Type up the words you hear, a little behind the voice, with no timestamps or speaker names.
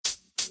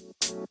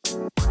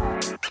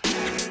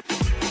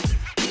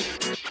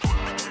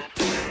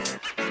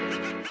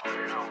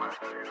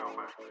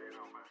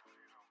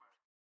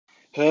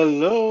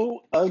Hello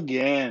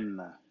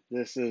again.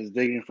 This is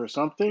Digging for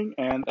Something,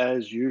 and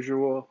as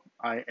usual,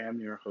 I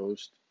am your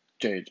host,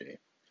 JJ.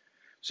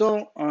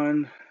 So,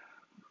 on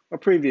a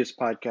previous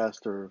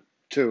podcast or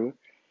two,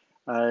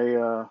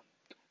 I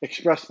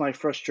expressed my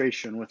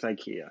frustration with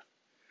IKEA.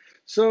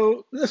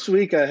 So, this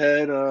week I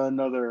had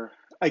another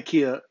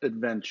IKEA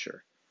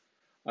adventure.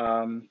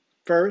 Um,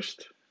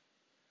 First,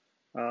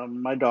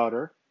 my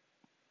daughter,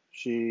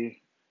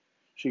 she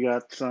she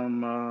got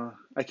some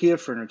IKEA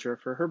furniture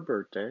for her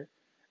birthday,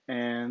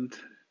 and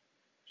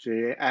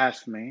she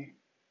asked me,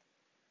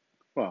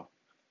 well,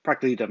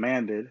 practically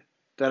demanded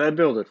that I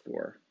build it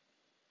for her.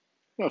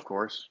 Well, of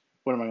course,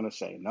 what am I going to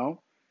say?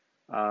 No.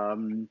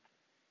 Um,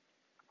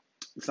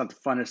 it's not the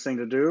funnest thing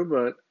to do,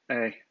 but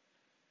hey,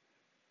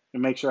 it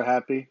makes her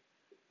happy,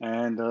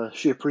 and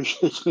she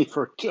appreciates me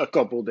for a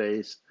couple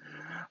days.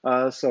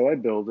 So I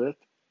build it,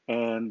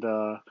 and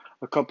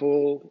a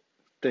couple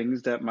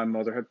things that my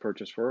mother had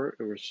purchased for her.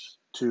 It was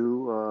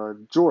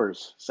two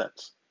drawers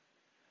sets,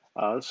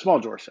 small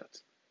drawer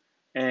sets,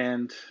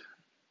 and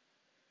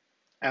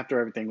after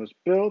everything was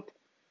built,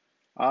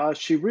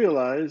 she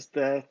realized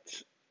that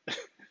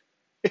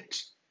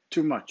it's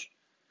too much.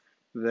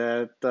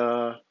 That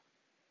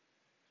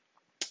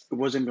it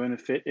wasn't going to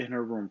fit in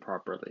her room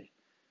properly.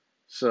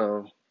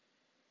 So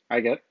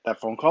I get that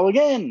phone call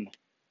again.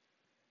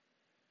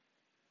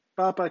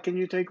 Papa, can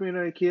you take me to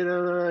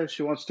IKEA?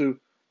 She wants to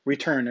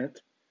return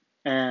it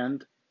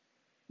and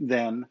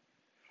then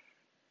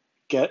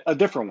get a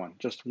different one,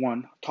 just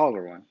one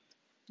taller one.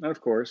 And of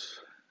course,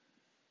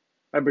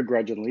 I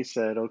begrudgingly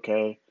said,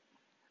 okay.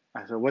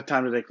 I said, what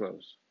time do they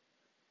close?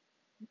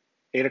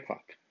 8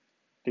 o'clock.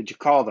 Did you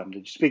call them?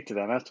 Did you speak to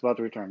them? Asked about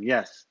the return.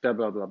 Yes, blah,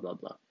 blah, blah, blah,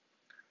 blah.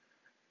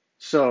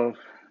 So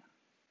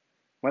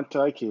went to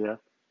IKEA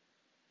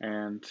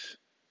and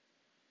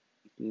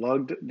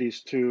lugged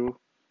these two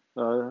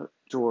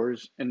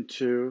drawers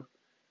into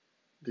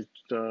the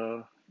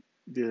the,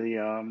 the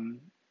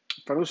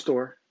front of the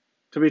store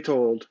to be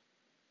told,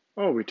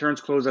 "Oh,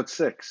 returns close at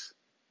 6,"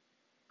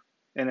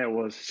 and it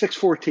was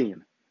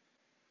 6:14.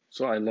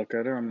 So I look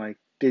at her. I'm like,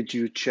 "Did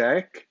you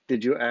check?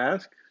 Did you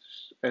ask?"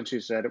 And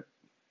she said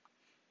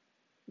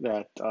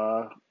that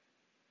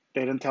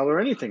they didn't tell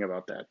her anything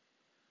about that.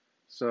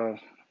 So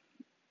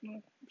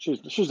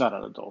she's not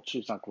an adult.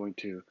 She's not going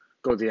to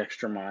go the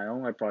extra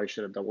mile. I probably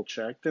should have double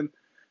checked. And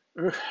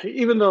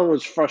even though I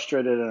was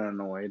frustrated and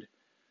annoyed,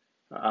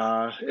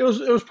 it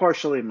was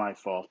partially my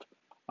fault.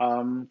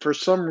 For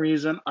some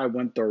reason, I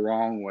went the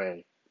wrong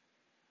way.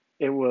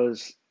 It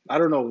was I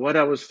don't know what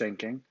I was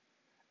thinking,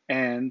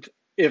 and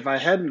if I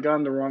hadn't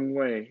gone the wrong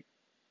way,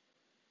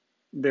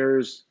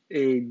 there's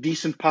a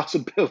decent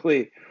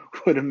possibility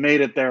would have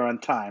made it there on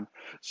time.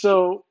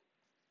 So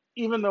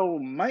even though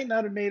might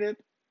not have made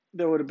it,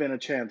 there would have been a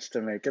chance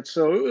to make it.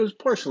 So it was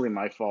partially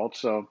my fault.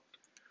 So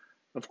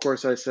of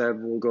course I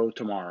said we'll go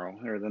tomorrow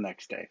or the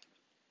next day,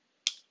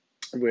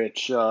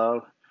 which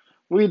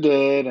we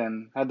did,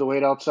 and had to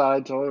wait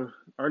outside till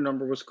our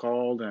number was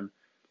called. And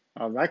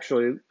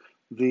actually,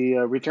 the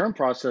return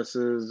process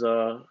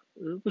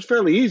was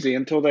fairly easy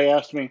until they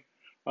asked me,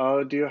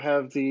 "Do you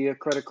have the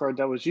credit card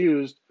that was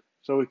used?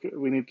 So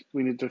we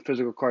need the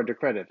physical card to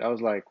credit." I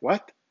was like,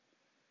 "What?"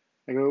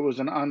 I go, "It was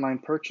an online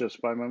purchase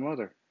by my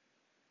mother,"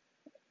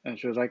 and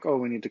she was like, "Oh,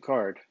 we need the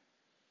card."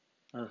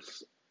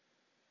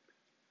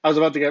 I was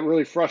about to get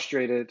really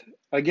frustrated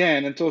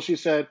again until she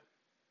said,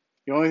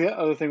 "The only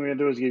other thing we're gonna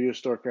do is give you a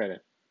store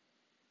credit."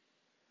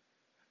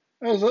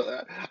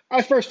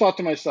 I first thought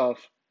to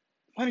myself,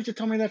 "Why didn't you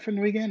tell me that from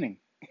the beginning?"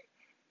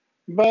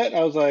 But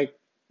I was like,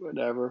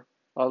 "Whatever,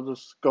 I'll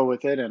just go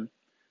with it." And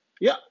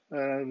yeah,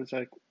 it's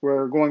like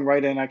we're going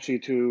right in actually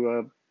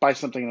to buy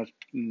something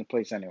in the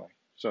place anyway.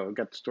 So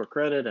got the store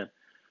credit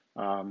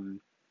um,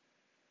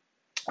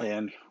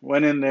 and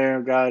went in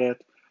there, got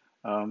it.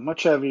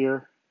 Much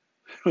heavier.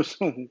 It was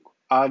so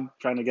odd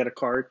trying to get a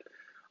cart,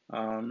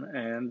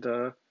 and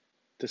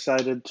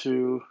decided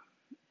to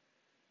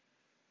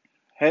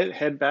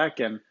head back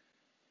and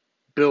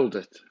build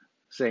it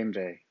same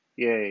day.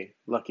 Yay,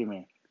 lucky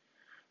me.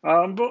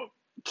 But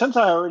since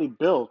I already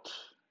built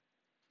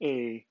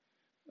a,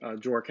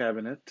 drawer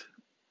cabinet,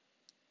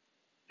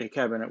 a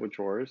cabinet with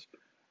drawers,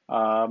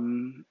 I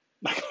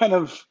kind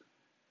of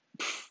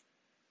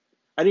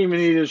I didn't even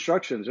need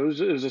instructions. It was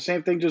the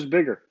same thing, just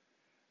bigger.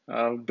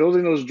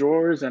 Building those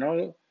drawers and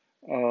all,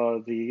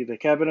 the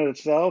cabinet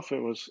itself, it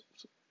was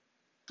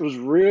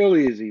real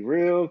easy,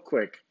 real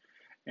quick.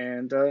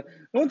 And the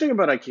one thing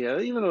about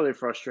IKEA, even though they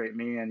frustrate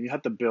me, and you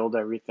have to build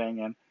everything,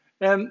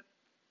 and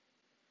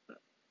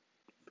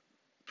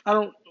I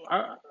don't,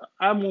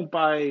 I won't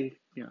buy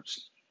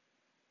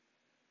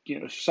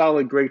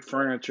solid great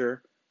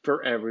furniture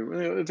for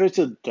everyone. If it's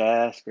a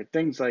desk or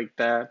things like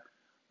that,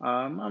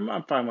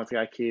 I'm fine with the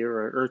IKEA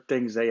or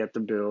things they have to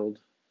build.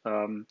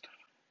 Um,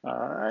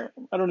 I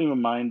don't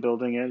even mind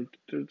building it.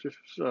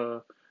 Just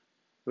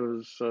It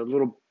was a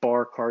little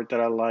bar cart that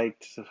I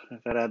liked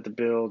that I had to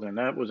build, and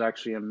that was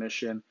actually a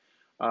mission.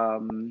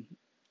 Um,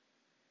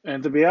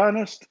 and to be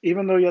honest,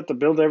 even though you have to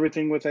build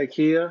everything with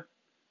IKEA,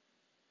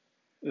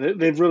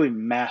 they've really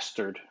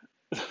mastered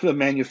the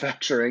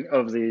manufacturing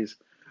of these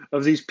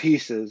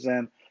pieces,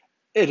 and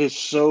it is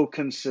so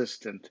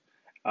consistent.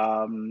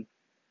 Um,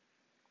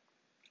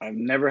 I've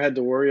never had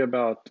to worry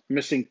about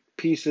missing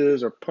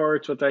pieces or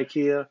parts with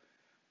IKEA.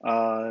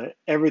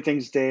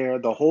 Everything's there.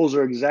 The holes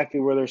are exactly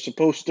where they're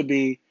supposed to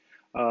be.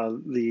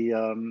 The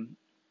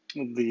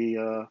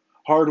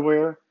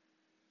hardware,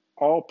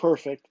 all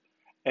perfect,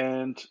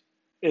 and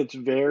it's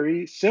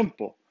very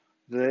simple.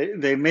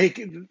 They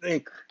make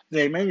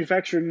they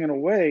manufacture it in a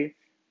way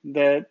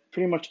that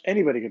pretty much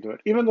anybody can do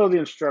it. Even though the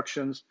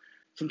instructions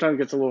sometimes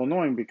gets a little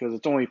annoying because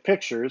it's only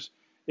pictures.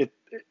 It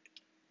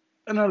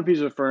Another piece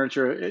of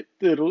furniture,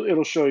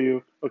 it'll show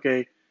you,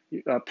 okay,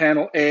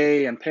 panel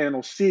A and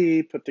panel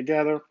C put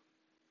together.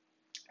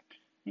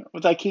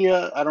 With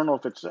IKEA, I don't know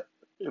if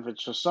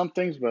it's just some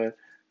things, but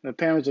the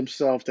panels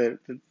themselves, they're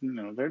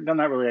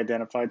not really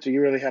identified. So you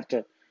really have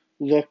to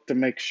look to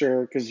make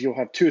sure, because you'll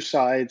have two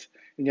sides,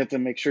 and you have to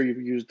make sure you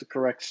use the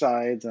correct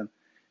sides and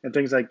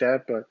things like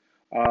that. But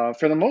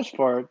for the most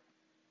part,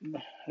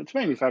 it's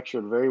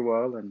manufactured very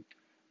well, and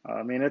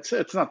I mean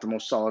it's not the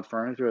most solid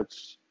furniture.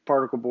 It's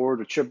particle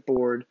board or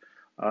chipboard.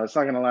 It's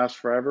not going to last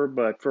forever,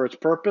 but for its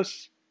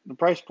purpose, the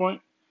price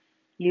point,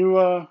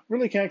 you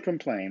really can't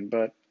complain.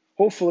 But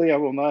hopefully, I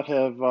will not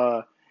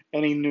have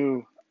any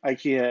new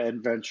IKEA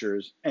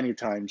adventures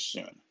anytime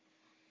soon.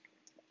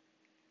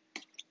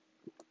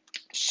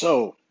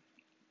 So,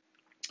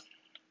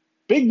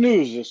 big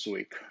news this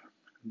week.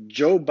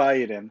 Joe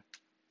Biden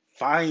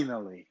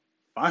finally,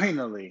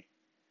 finally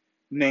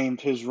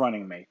named his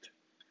running mate.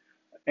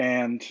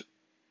 And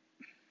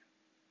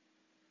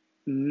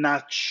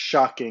not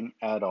shocking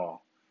at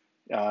all.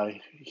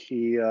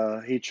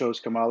 He chose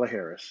Kamala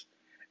Harris.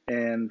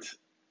 And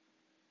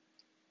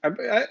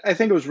I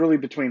think it was really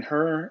between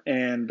her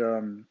and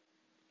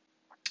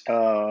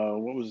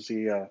what was I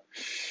think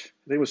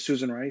it was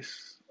Susan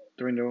Rice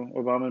during the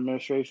Obama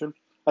administration.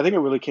 I think it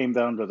really came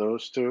down to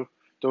those two.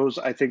 Those,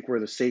 I think, were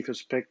the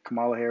safest pick.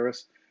 Kamala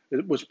Harris,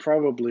 it was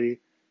probably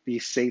the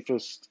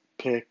safest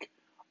pick,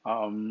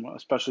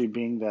 especially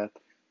being that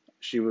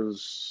she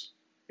was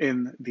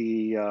in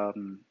the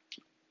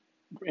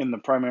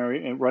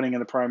primary, running in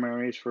the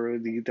primaries for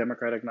the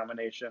Democratic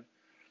nomination.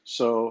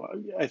 So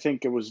I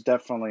think it was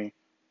definitely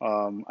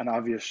an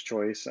obvious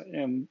choice,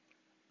 and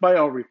by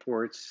all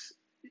reports,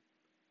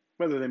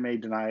 whether they may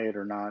deny it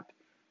or not,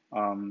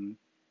 um,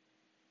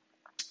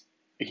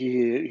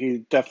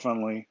 he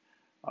definitely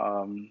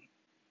um,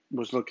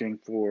 was looking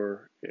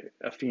for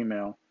a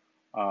female,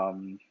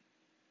 um,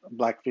 a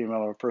black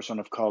female or a person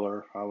of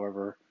color.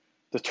 However,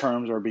 the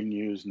terms are being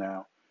used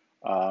now.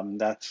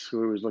 That's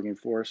who he was looking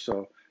for.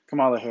 So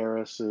Kamala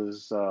Harris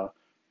is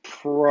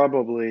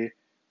probably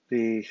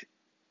the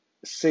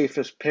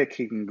safest pick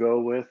he can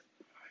go with.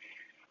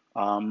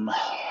 Um,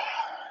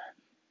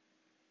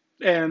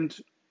 and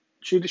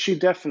she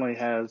definitely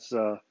has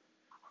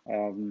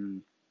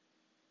um,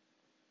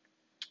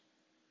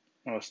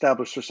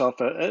 established herself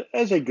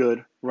as a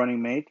good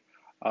running mate.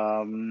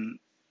 Um,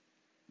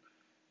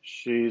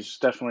 she's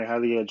definitely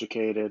highly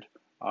educated,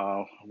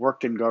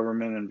 worked in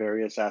government in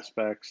various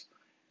aspects,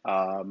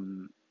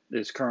 um,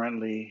 is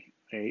currently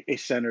a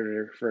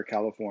senator for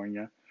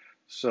California.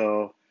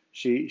 So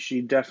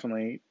she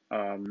definitely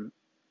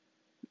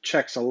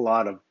checks a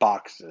lot of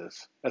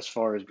boxes as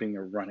far as being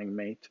a running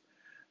mate.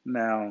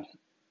 Now,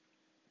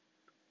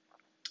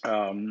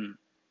 um,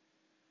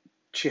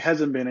 she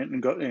hasn't been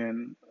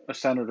in a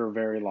senator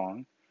very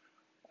long,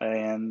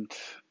 and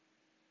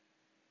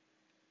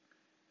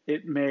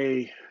it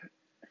may.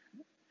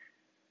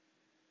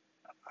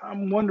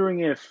 I'm wondering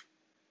if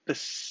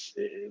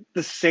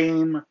the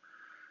same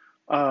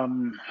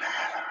um,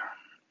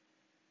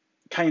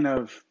 kind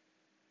of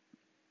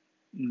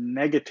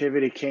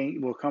negativity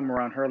will come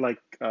around her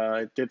like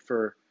it did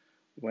for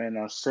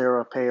when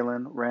Sarah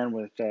Palin ran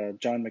with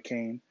John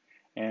McCain,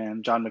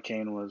 and John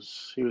McCain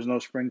was no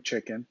spring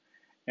chicken,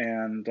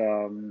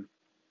 and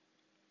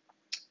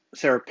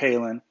Sarah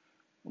Palin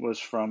was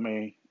from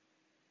a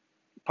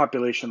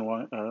population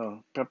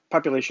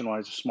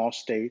wise a small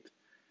state.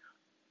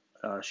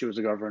 She was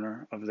the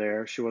governor of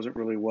there. She wasn't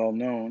really well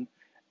known,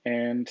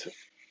 and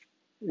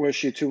was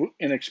she too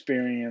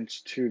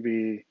inexperienced to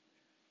be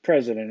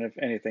president if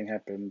anything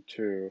happened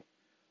to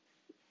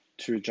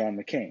John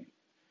McCain?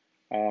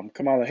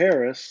 Kamala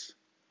Harris,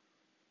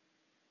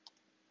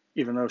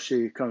 even though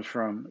she comes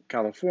from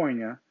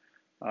California,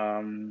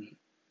 um,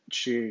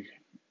 she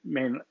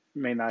may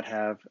may not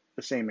have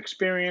the same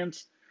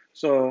experience.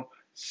 So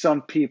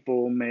some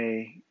people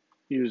may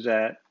use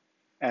that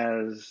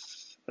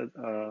as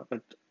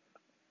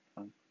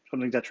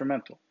something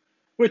detrimental,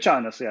 which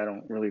honestly I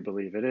don't really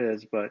believe it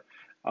is. But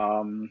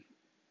um,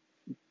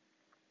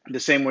 the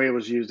same way it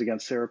was used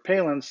against Sarah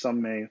Palin,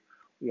 some may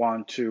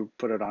want to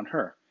put it on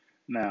her.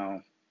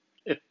 Now,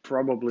 it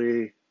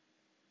probably,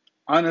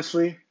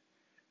 honestly,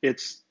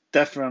 it's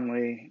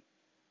definitely,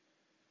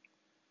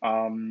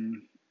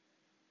 um,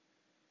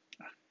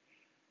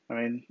 I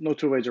mean, no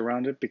two ways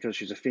around it because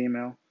she's a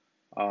female.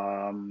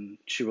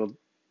 She will,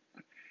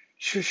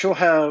 she'll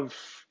have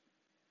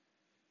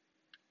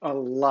a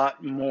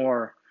lot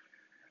more.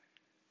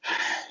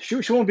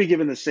 She won't be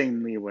given the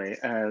same leeway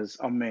as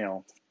a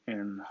male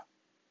in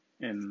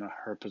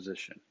her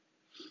position.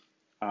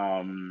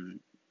 Um,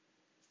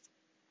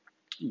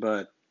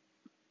 but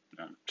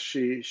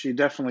she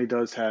definitely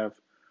does have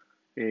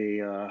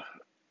a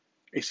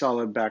a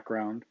solid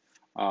background.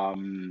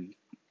 Um,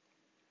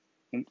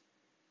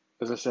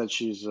 as I said,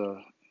 she's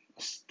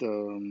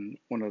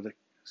one of the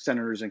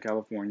senators in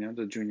California,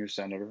 the junior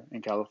senator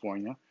in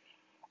California.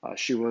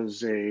 She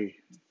was a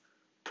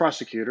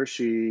prosecutor.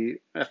 She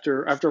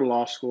after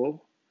law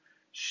school,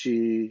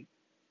 she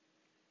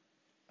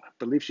I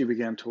believe she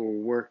began to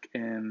work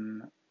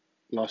in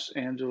Los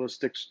Angeles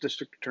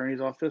District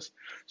Attorney's office.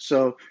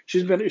 So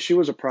she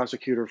was a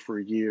prosecutor for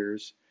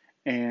years,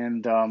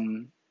 and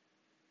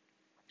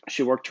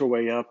she worked her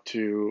way up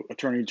to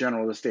Attorney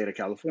General of the state of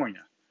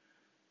California.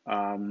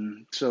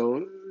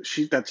 So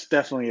that's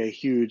definitely a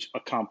huge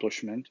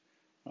accomplishment.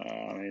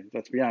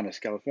 Let's be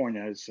honest,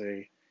 California is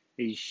a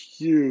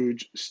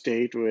huge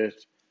state with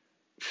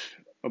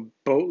a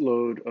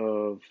boatload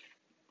of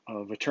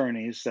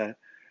attorneys that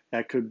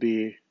could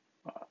be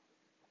uh,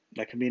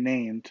 that can be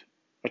named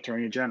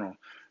Attorney General.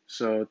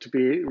 So to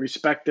be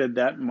respected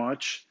that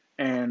much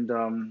and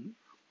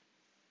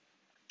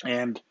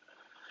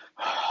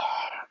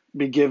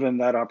be given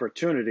that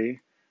opportunity,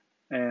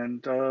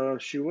 and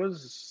she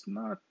was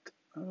not,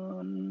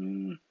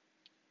 um,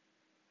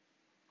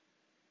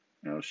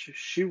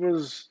 she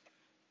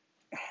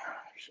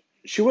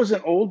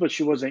wasn't old, but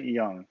she wasn't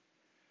young.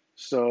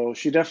 So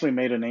she definitely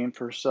made a name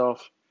for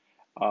herself.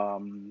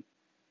 Um,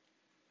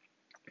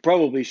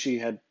 Probably she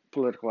had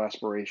political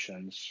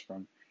aspirations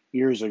from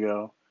years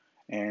ago,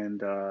 and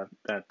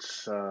that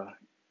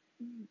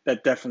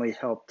definitely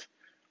helped.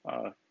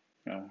 Uh,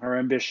 Her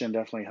ambition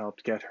definitely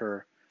helped get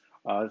her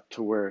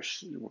to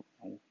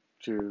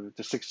to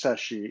the success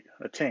she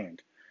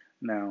attained.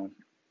 Now,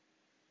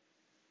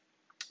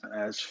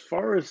 as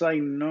far as I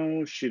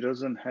know, she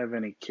doesn't have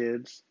any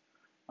kids.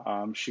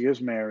 She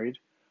is married,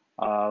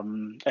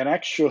 and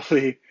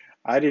actually,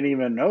 I didn't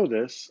even know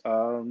this.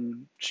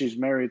 She's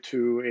married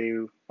to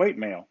a white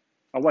man.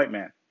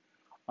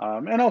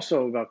 And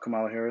also about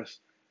Kamala Harris,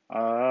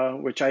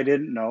 which I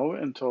didn't know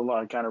until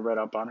I kind of read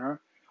up on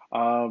her.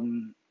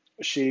 Um,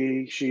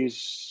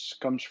 she's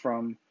comes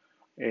from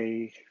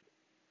a,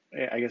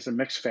 I guess, a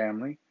mixed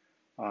family.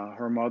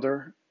 Her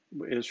mother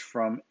is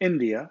from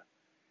India,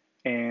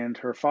 and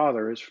her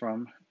father is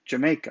from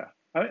Jamaica.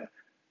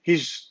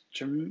 He's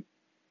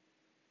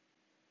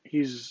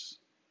he's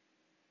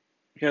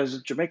he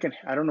has Jamaican.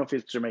 I don't know if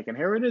he's Jamaican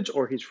heritage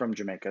or he's from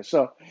Jamaica.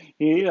 So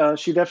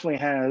she definitely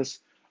has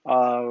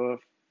uh,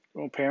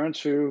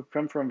 parents who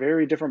come from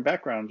very different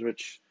backgrounds,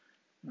 which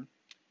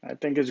I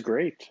think is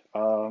great.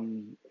 I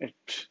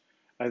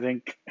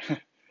think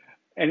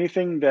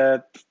anything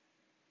that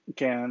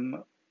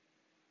can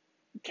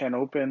can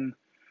open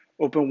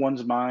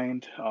one's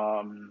mind,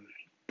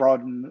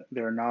 broaden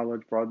their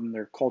knowledge, broaden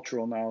their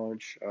cultural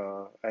knowledge,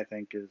 I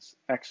think is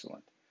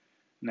excellent.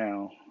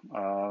 Now,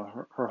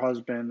 her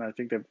husband, I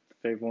think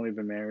they've only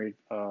been married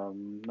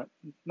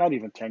not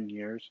even 10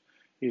 years.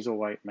 He's a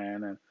white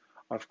man, and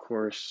of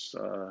course,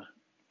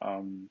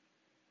 um,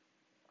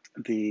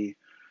 the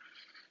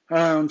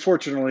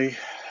unfortunately,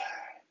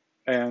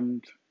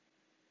 and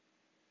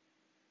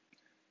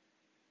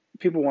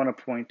people want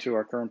to point to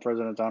our current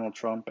president Donald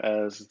Trump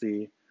as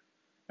the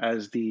I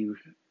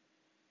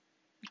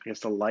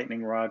guess the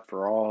lightning rod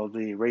for all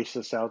the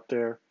racists out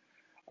there.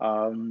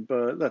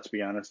 But let's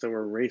be honest, there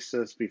were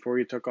racists before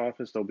he took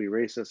office. There'll be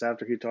racists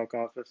after he took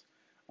office.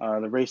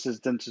 The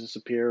racists didn't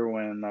disappear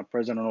when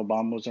President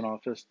Obama was in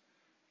office.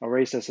 A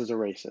racist is a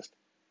racist,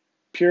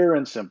 pure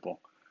and simple.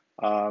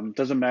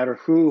 Doesn't matter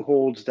who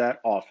holds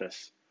that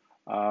office.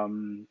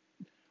 Um,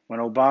 when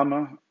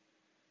Obama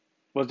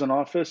was in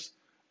office,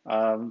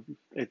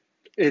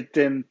 it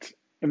didn't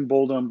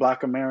embolden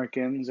Black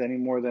Americans any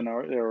more than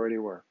they already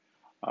were.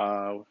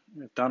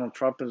 If Donald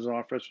Trump is in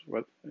office,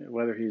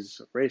 whether he's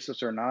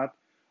racist or not,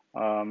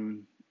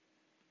 um,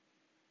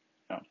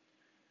 no.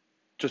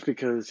 Just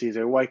because he's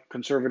a white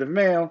conservative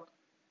male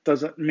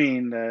doesn't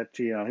mean that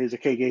he's a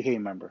KKK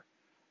member,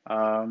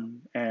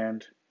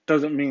 and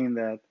doesn't mean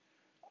that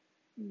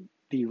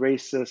the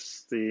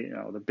racists,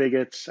 the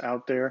bigots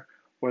out there,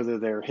 whether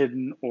they're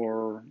hidden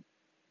or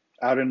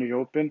out in the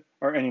open,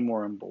 are any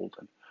more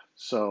emboldened.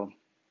 So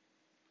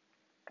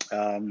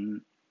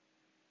um,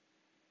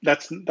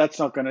 that's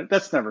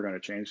never gonna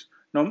change.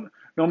 No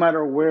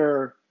matter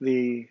where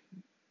the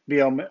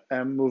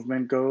BLM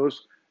movement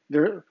goes,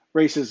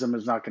 racism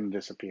is not going to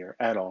disappear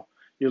at all.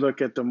 You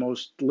look at the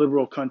most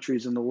liberal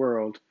countries in the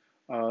world,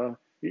 uh,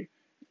 e-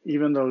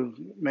 even though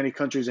many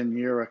countries in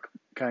Europe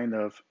kind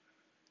of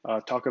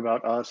talk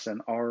about us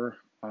and our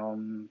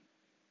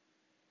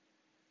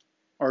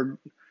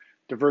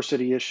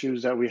diversity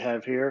issues that we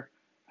have here.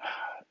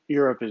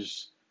 Europe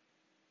is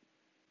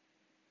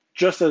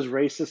just as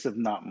racist, if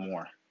not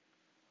more.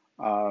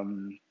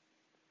 Um,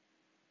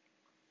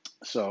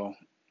 so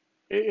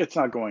it's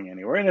not going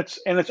anywhere,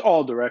 and it's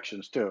all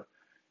directions too.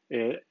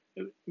 It,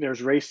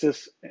 there's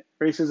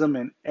racism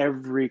in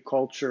every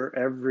culture,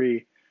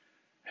 every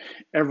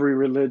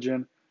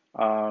religion.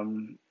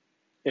 Um,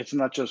 it's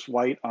not just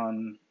white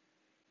on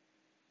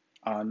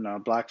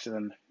blacks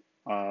and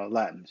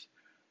Latins.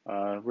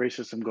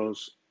 Racism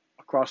goes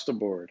across the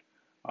board.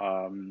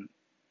 Um,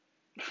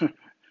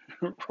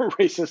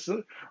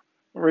 racism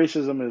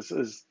racism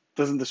is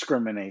doesn't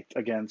discriminate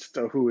against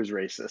who is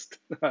racist.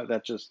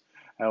 That's just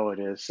how it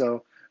is.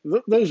 So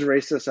those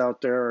racists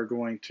out there are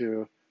going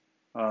to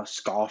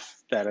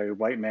scoff that a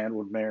white man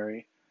would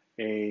marry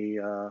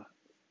a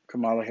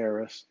Kamala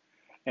Harris,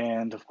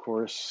 and of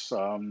course,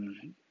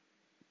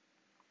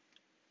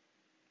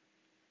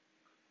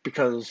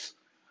 because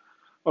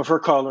of her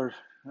color,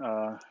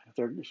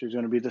 she's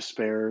going to be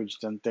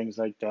disparaged and things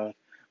like that.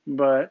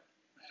 But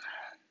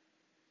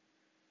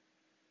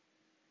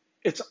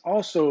it's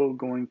also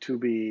going to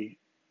be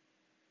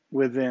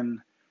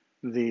within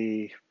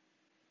the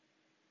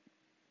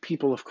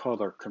people of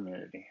color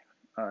community.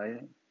 I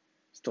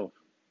still,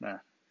 nah,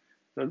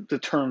 the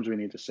terms we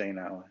need to say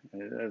now,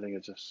 I think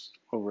it's just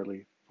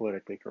overly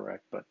politically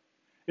correct, but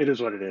it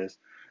is what it is.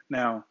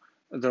 Now,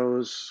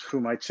 those who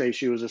might say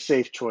she was a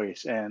safe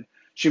choice and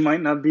she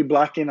might not be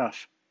black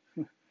enough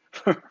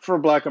for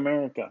Black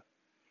America.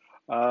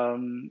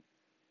 Um,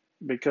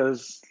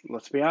 because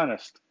let's be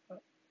honest,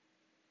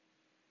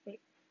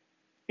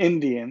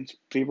 Indians,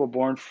 people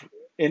born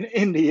in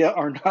India,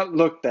 are not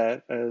looked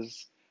at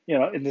as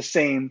in the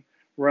same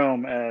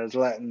realm as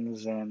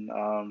Latins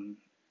and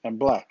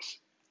blacks.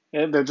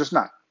 They're just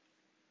not.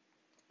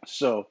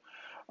 So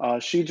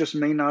she just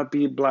may not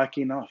be black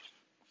enough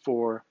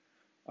for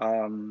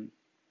um,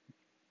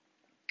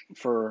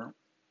 for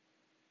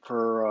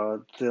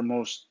the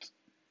most,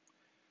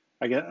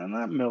 I guess,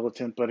 not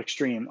militant but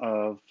extreme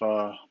of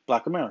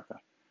Black America.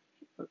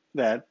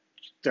 That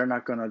they're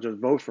not going to just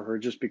vote for her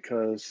just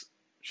because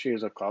she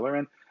is of color.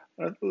 And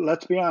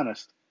let's be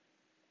honest,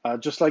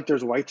 just like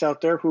there's whites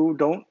out there who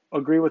don't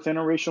agree with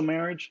interracial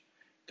marriage,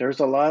 there's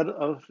a lot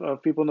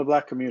of people in the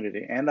black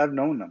community, and I've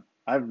known them.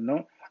 I've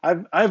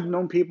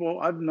known people.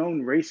 I've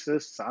known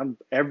racists on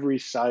every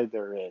side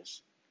there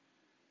is,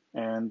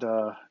 and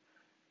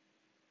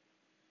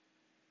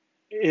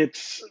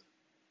it's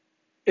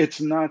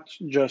it's not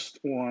just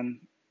one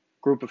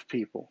group of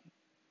people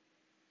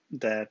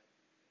that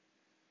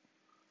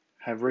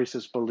have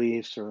racist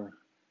beliefs or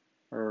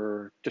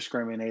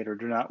discriminate or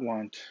do not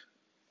want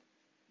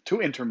to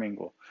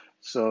intermingle.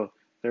 So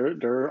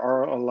there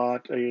are a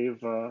lot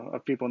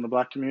of people in the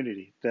black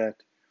community that,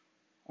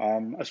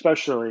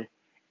 especially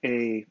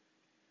a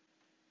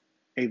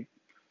a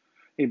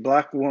a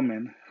black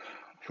woman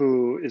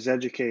who is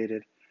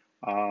educated,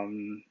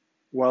 um,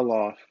 well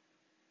off,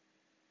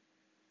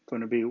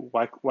 going to be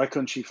why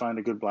couldn't she find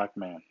a good black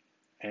man?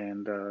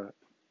 And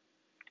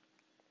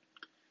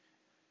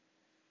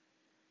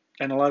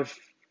and a lot of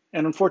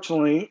and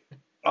unfortunately,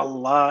 a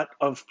lot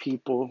of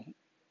people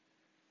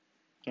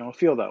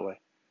feel that way.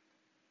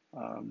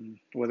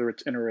 Whether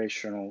it's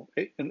interracial,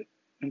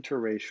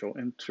 international,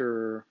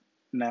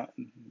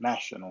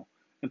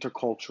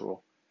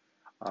 intercultural.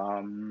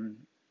 Um,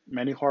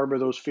 Many harbor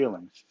those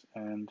feelings,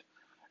 and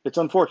it's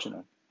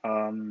unfortunate.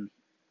 Um,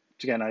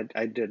 Again,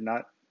 I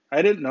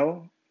didn't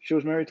know she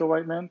was married to a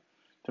white man.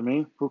 To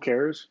me, who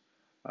cares?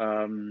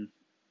 Um,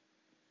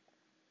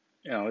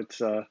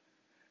 it's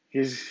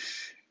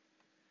he's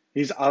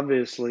he's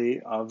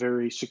obviously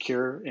very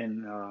secure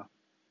in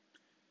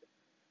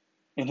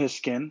his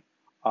skin.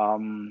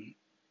 Um,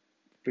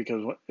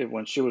 because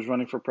when she was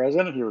running for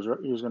president, he was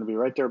going to be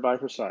right there by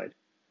her side.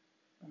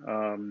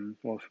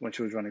 Well, when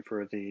she was running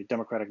for the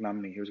Democratic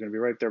nominee, he was going to be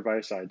right there by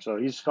her side. So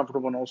he's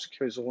comfortable in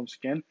his own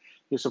skin.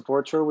 He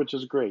supports her, which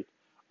is great.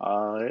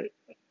 Uh,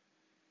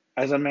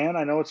 as a man,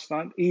 I know it's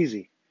not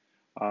easy.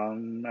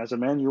 As a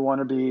man, you want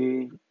to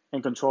be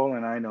in control,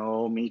 and I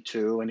know, me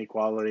too,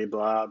 inequality,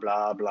 blah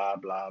blah blah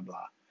blah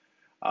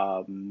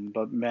blah.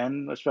 But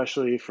men,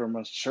 especially from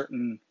a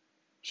certain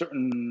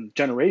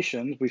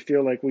generations, we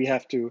feel like we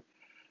have to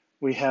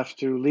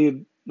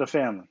lead the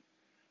family.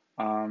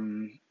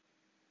 Um,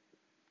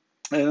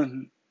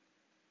 and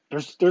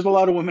there's a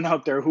lot of women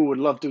out there who would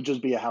love to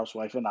just be a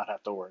housewife and not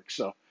have to work.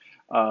 So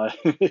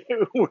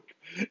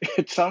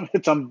it's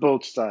on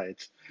both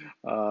sides.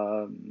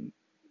 Um,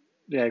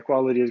 yeah,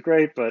 equality is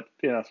great, but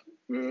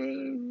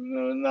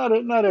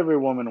not every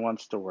woman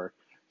wants to work.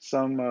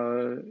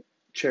 Some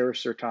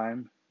cherish their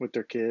time with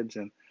their kids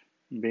and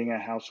being a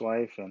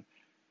housewife and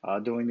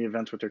doing the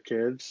events with their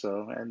kids.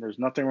 So, and there's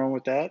nothing wrong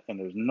with that, and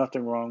there's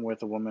nothing wrong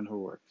with a woman who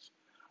works.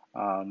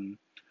 Um,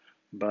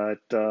 but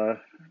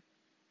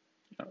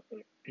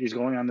he's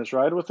going on this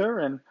ride with her,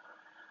 and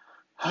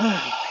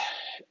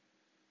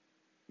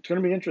it's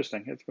going to be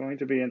interesting. It's going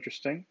to be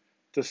interesting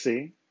to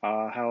see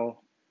how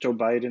Joe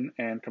Biden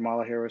and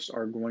Kamala Harris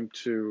are going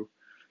to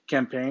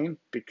campaign,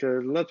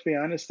 because let's be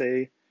honest,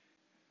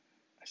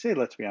 say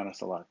let's be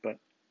honest a lot, but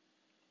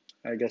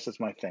I guess it's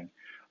my thing.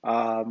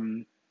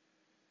 Um,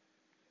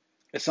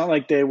 it's not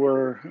like they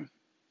were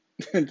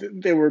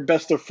they were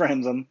best of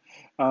friends on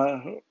uh,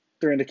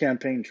 during the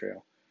campaign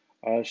trail.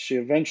 She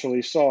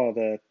eventually saw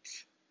that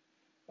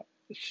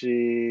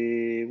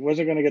she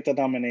wasn't going to get the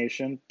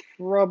nomination.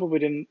 Probably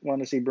didn't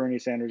want to see Bernie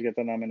Sanders get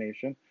the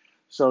nomination,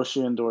 so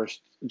she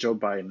endorsed Joe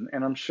Biden.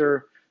 And I'm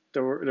sure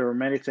there were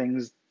many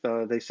things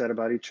they said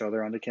about each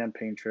other on the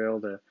campaign trail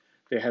that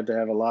they had to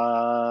have a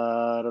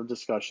lot of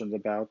discussions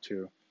about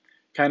to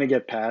kind of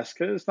get past.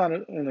 Because it's not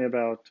only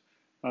about,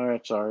 all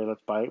right, sorry,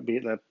 let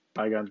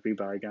bygones be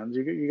bygones.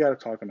 You got to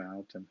talk them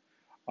out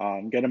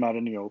and get them out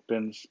in the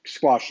open,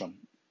 squash them,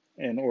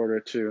 in order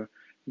to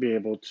be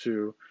able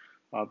to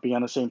be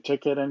on the same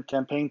ticket and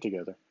campaign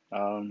together.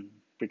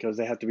 Because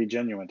they have to be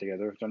genuine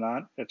together. If they're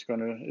not, it's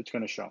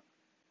gonna show.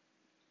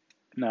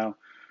 Now,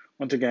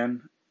 once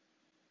again,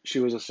 she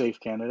was a safe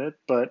candidate,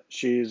 but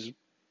mm,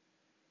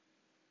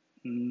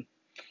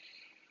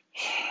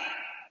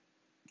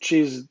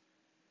 she's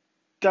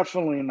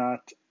definitely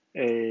not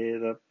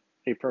a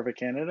perfect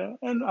candidate,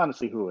 and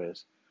honestly, who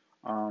is?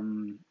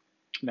 Um,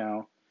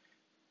 Now,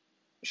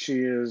 she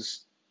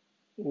is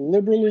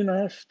liberal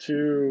enough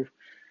to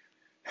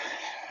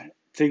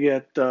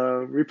get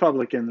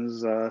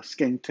Republicans'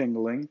 skin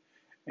tingling,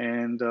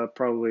 and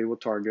probably will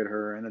target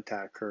her and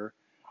attack her.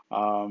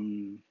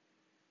 Um,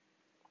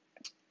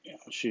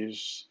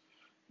 she's,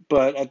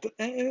 but at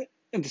the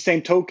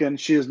same token,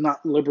 she is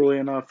not liberal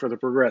enough for the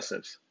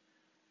progressives,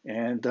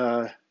 and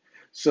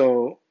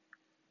so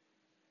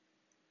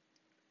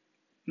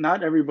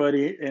not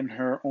everybody in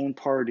her own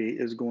party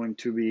is going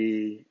to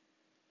be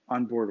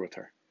on board with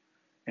her,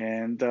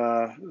 and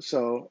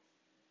so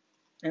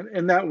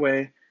in that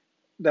way,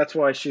 that's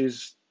why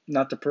she's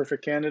not the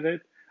perfect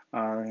candidate.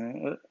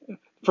 Uh,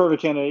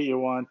 Perfect candidate you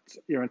want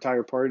your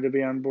entire party to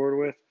be on board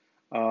with.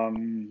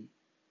 Um,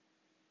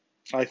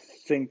 I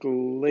think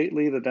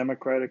lately the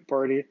Democratic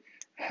Party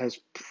has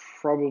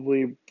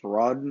probably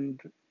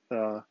broadened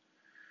uh,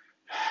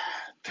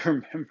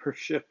 their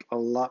membership a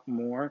lot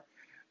more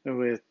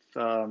with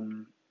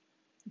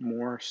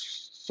more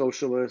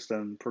socialists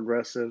and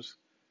progressives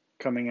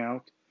coming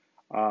out.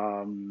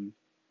 Um,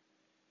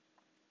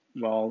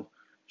 well,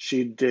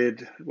 she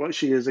did what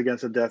she is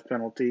against the death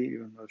penalty,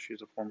 even though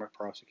she's a former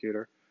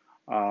prosecutor.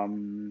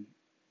 Um,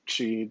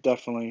 she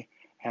definitely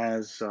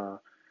has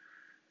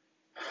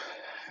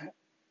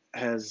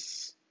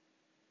has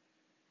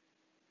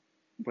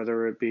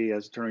whether it be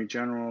as attorney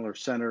general or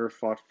senator,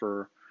 fought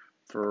for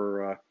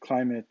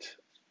climate,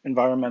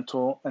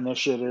 environmental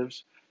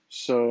initiatives.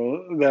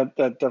 So that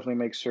definitely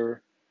makes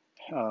her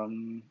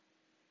um,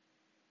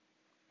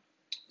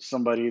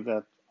 somebody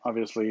that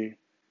obviously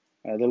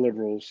the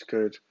liberals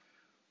could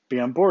be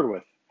on board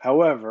with.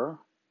 However,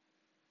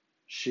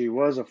 she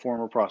was a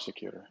former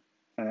prosecutor,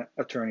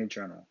 attorney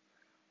general.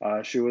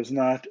 She was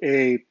not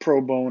a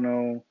pro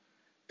bono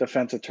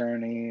defense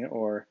attorney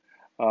or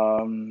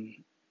um,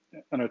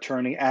 an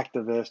attorney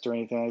activist or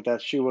anything like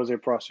that. She was a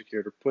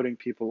prosecutor putting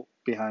people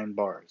behind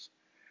bars.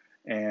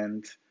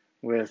 And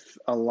with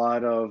a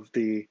lot of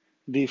the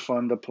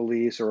defund the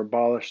police or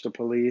abolish the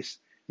police,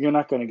 you're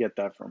not going to get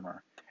that from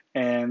her.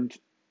 And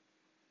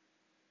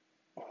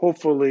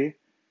hopefully,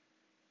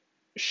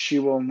 she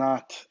will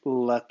not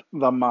let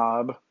the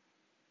mob,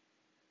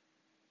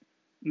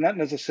 not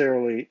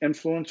necessarily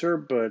influence her,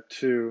 but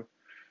to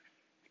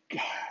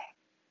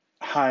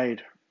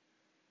hide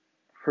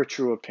her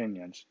true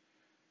opinions.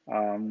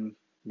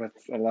 With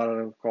a lot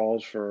of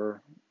calls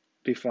for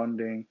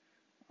defunding,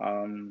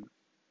 um,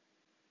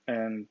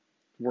 and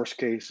worst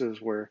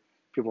cases where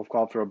people have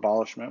called for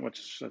abolishment, which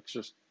is that's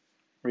just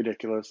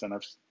ridiculous. And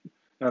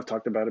I've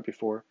talked about it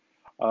before.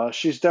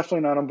 She's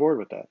definitely not on board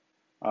with that.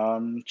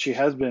 She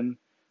has been.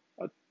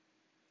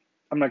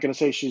 I'm not going to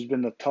say she's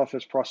been the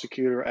toughest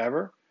prosecutor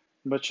ever,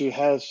 but she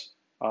has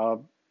uh,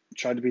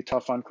 tried to be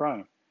tough on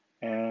crime,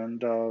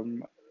 and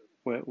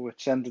with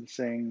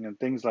sentencing and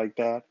things like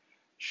that.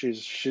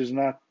 She's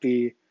not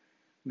the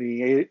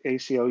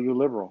ACLU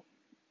liberal.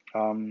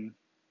 Um,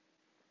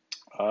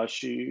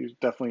 she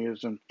definitely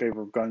is in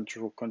favor of gun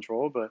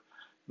control, but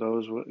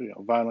those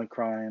violent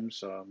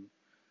crimes,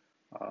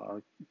 uh,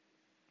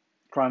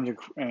 crimes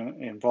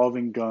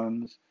involving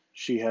guns,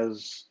 she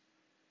has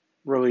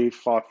really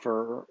fought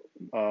for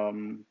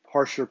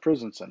harsher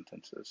prison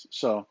sentences.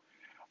 So,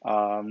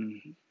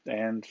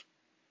 and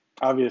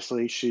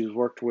obviously, she's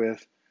worked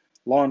with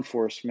law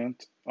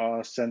enforcement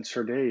since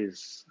her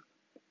days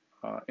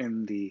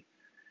in the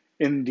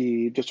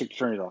district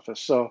attorney's office.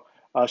 So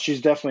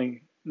she's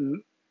definitely,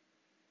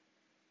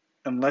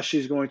 unless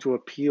she's going to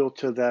appeal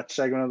to that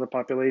segment of the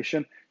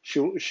population,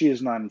 she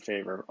is not in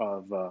favor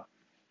of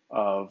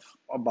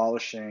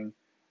abolishing,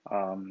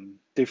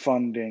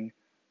 defunding.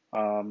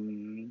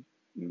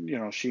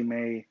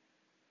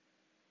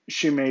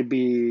 She may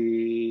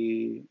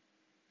be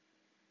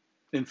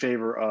in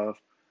favor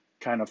of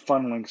kind of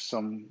funneling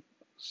some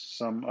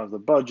of the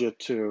budget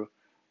to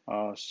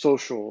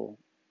social,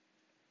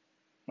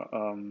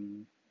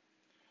 um,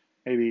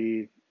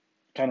 maybe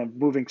kind of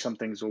moving some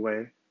things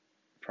away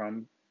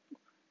from,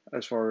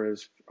 as far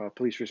as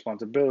police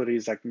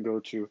responsibilities, that can go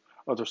to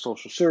other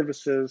social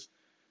services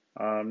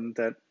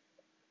that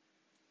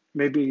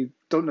maybe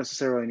don't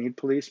necessarily need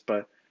police,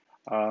 but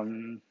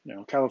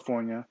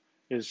California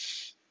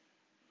is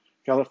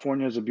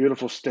a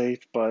beautiful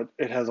state, but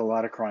it has a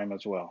lot of crime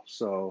as well.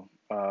 So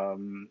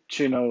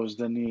she knows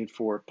the need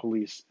for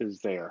police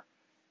is there,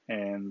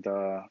 and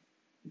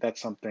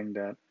that's something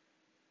that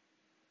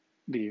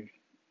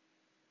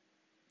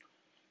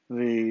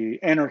the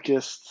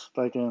anarchists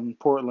like in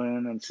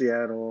Portland and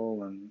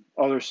Seattle and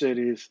other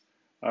cities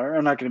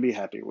are not going to be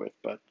happy with,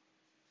 but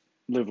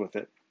live with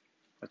it.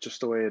 That's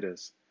just the way it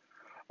is.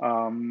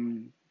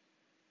 Um,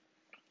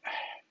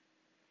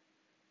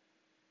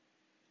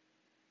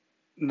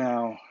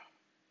 Now,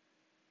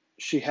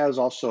 she has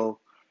also,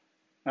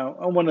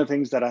 one of the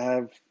things that I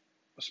have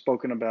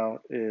spoken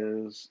about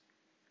is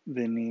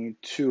the need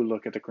to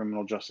look at the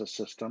criminal justice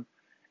system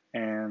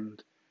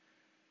and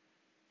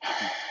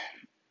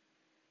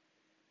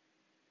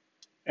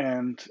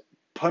and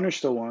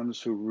punish the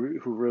ones who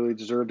really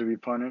deserve to be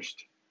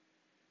punished,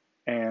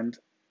 and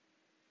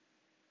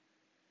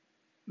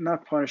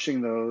not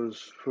punishing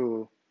those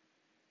who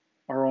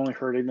are only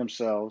hurting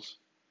themselves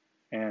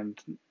and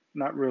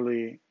not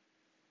really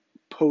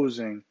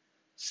posing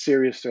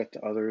serious threat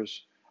to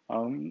others.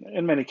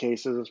 In many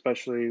cases,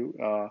 especially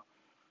in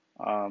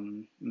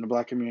the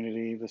black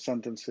community, the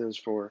sentences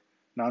for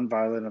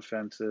nonviolent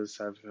offenses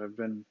have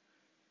been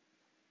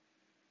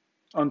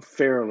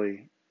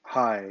unfairly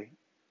high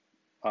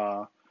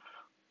uh,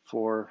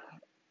 for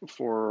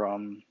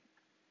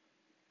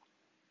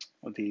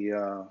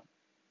the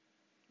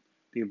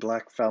the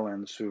black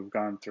felons who've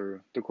gone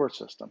through the court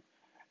system.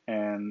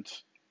 And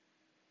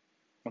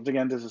once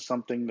again, this is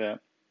something that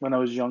when I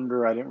was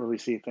younger, I didn't really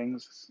see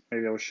things.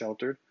 Maybe I was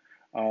sheltered.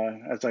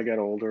 As I got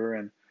older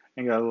and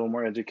got a little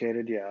more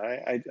educated, yeah,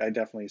 I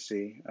definitely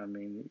see. I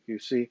mean, you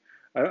see,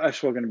 I've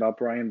spoken about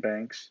Brian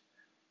Banks.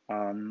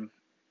 Um,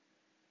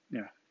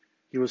 yeah,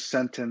 he was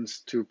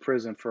sentenced to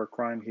prison for a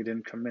crime he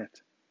didn't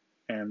commit,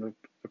 and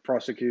the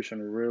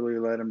prosecution really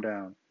let him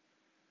down.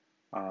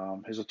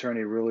 His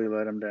attorney really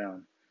let him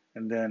down.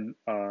 And then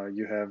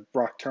you have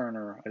Brock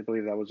Turner, I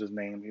believe that was his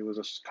name. He was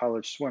a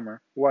college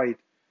swimmer, white.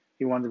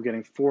 He wound up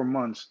getting 4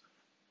 months,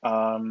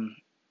 um,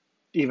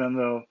 even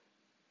though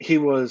he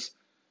was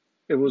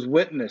it was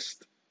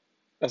witnessed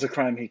as a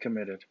crime he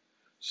committed.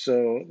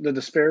 So the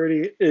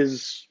disparity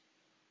is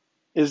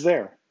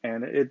there,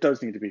 and it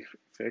does need to be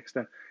fixed.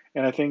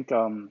 And I think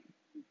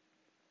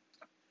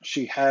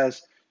she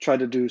has tried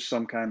to do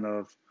some kind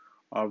of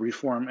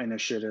reform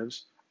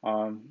initiatives.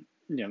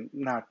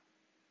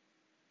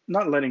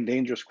 Not letting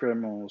dangerous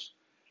criminals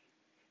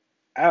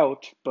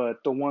out,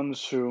 but the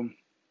ones who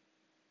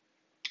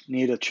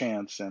need a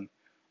chance, and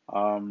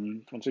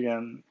once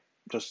again,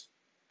 just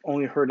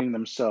only hurting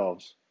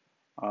themselves,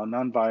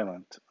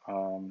 nonviolent.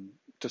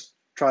 Just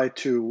try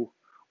to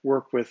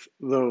work with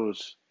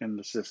those in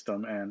the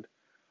system, and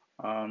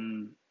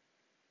um,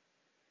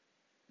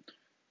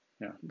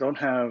 don't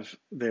have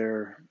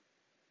their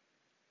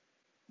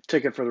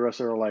ticket for the rest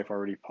of their life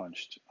already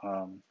punched.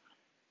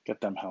 Get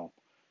them help.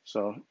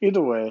 So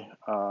either way,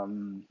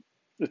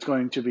 it's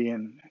going to be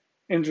an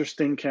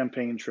interesting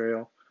campaign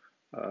trail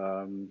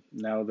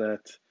now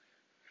that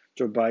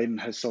Joe Biden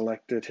has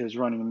selected his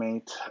running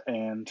mate,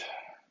 and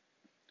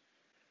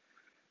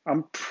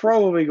I'm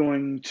probably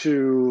going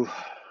to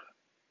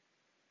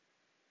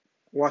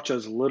watch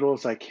as little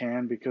as I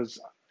can because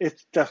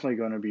it's definitely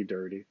going to be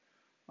dirty.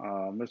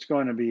 It's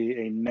going to be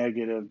a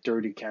negative,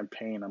 dirty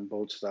campaign on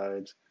both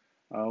sides.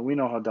 We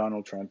know how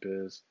Donald Trump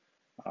is.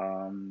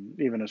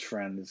 Even his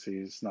friends,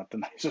 he's not the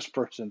nicest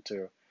person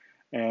too.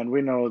 And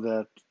we know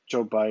that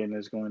Joe Biden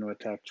is going to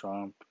attack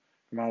Trump.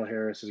 Kamala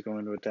Harris is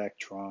going to attack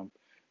Trump.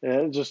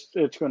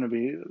 It's going to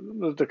be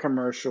the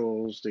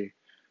commercials, the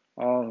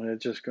oh,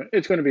 it's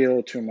going to be a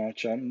little too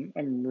much. I'm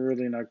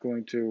really not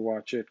going to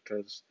watch it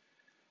because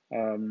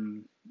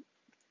um,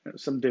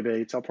 some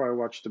debates. I'll probably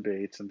watch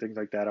debates and things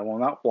like that. I will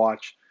not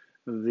watch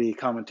the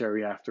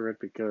commentary after it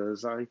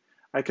because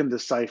I can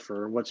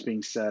decipher what's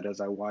being said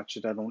as I watch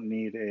it. I don't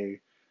need a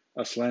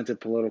slanted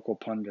political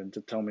pundit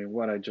to tell me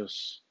what I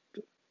just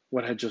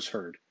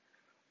heard.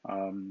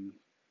 Um,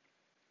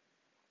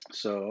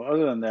 so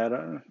other than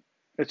that,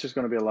 it's just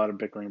going to be a lot of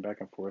bickering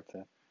back and forth.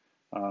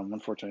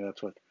 Unfortunately,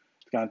 that's what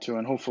it's gone to,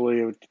 and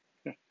hopefully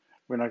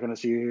we're not going to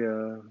see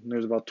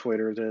news about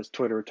Twitter. There's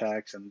Twitter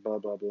attacks and blah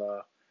blah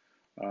blah.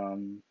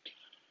 Um,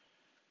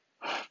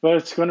 but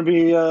it's going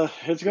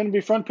to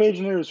be front page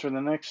news for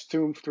the next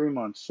 2 3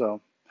 months.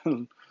 So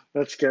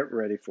let's get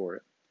ready for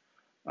it.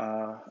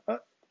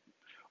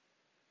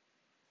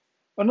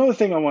 Another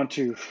thing I want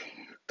to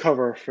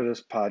cover for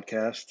this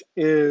podcast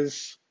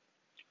is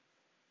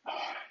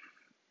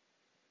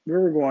where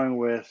we're going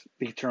with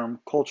the term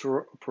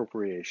cultural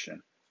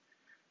appropriation.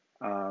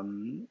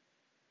 Um,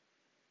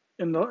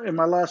 in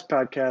my last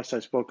podcast, I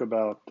spoke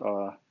about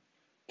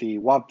the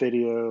WAP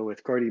video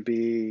with Cardi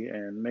B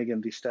and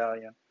Megan Thee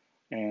Stallion,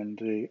 and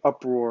the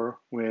uproar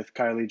with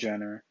Kylie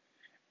Jenner,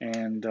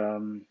 and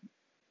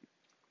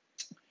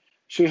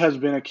she has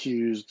been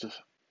accused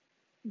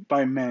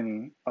by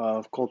many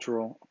of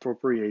cultural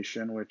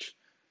appropriation, which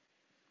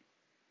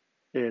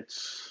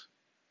it's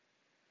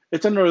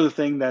it's another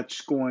thing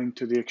that's going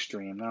to the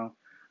extreme. Now,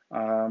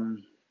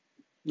 um,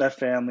 that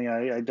family,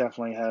 I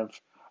definitely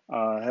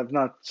have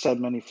not said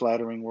many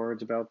flattering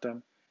words about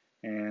them,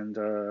 and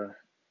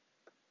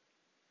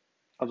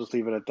I'll just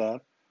leave it at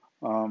that.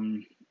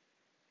 Um,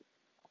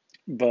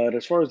 but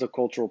as far as the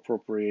cultural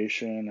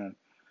appropriation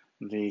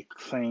and the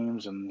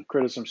claims and the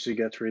criticism she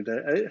gets for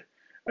that,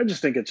 I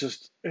just think it's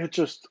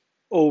just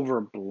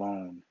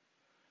overblown.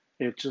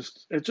 It's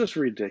just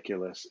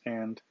ridiculous,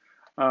 and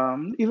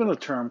even the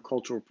term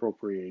cultural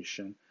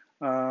appropriation.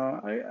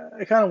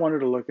 I kind of wanted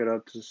to look it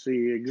up to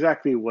see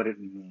exactly what it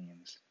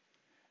means,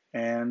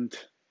 and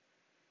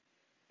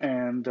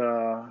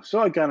so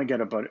I kind of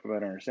get a better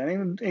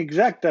understanding. The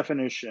exact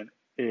definition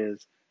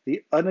is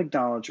the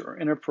unacknowledged or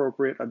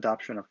inappropriate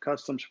adoption of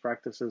customs,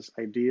 practices,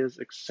 ideas,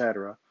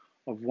 etc.,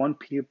 of one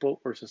people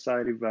or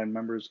society by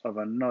members of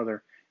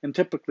another, and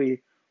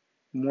typically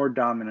more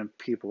dominant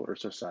people or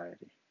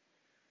society.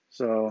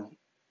 So,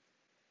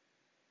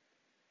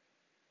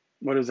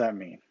 what does that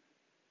mean?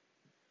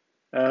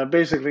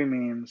 Basically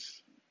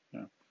means, you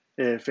know,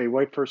 if a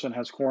white person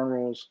has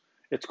cornrows,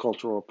 it's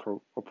cultural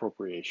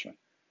appropriation,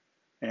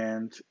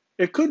 and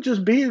it could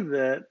just be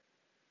that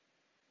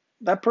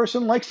that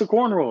person likes the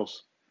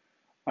cornrows.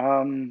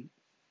 Um,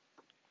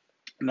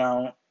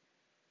 Now,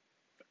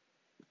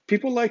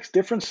 people like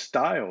different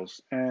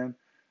styles, and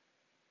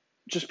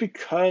just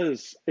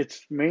because it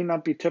may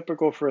not be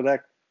typical for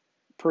that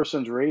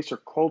person's race or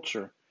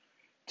culture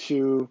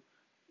to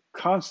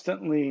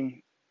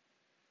constantly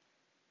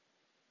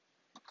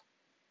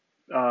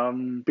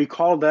be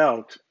called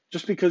out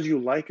just because you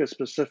like a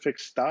specific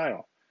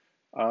style,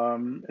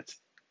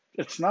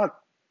 it's not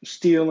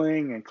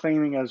stealing and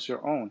claiming as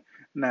your own.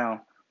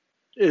 Now,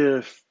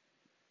 if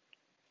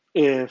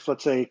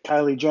let's say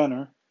Kylie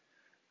Jenner,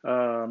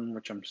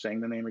 which I'm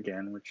saying the name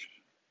again, which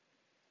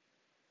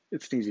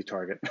it's an easy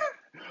target.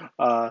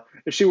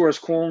 If she wears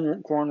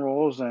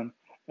cornrows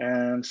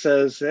and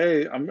says,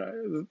 "Hey,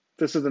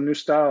 this is the new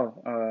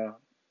style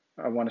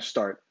I want to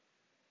start,"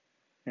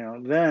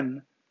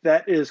 then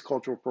that is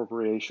cultural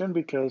appropriation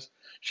because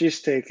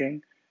she's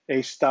taking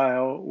a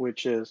style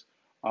which is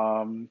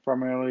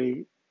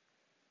primarily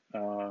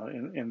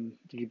in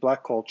the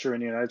black culture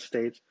in the United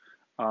States,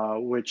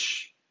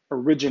 which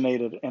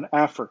originated in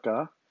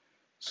Africa.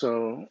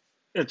 So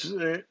it's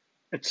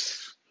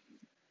it's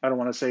I don't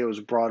want to say it was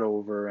brought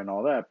over and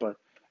all that, but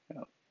you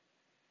know,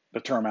 the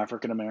term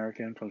African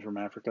American comes from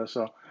Africa.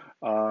 So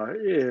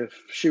if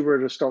she were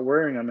to start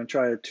wearing them and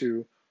try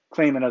to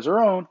claim it as her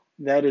own,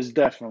 that is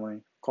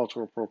definitely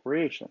cultural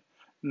appropriation.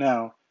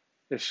 Now,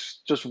 if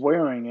just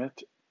wearing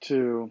it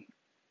to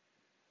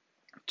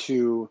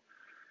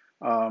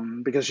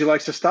because she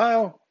likes the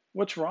style,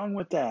 what's wrong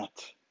with that?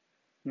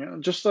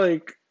 Just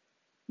like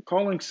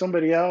calling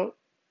somebody out,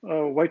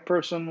 a white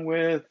person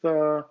with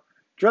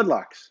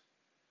dreadlocks.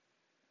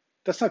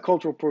 That's not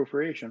cultural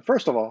appropriation.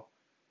 First of all,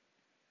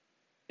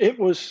 it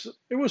was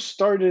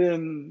started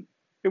in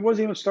it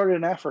wasn't even started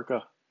in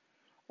Africa.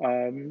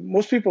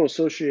 Most people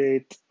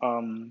associate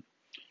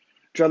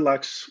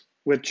dreadlocks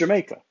with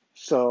Jamaica,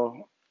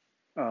 so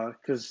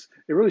because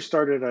it really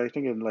started, I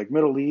think, in like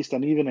Middle East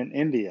and even in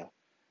India,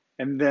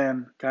 and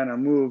then kind of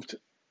moved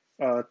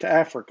to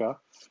Africa.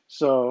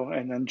 So,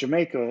 and then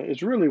Jamaica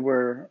is really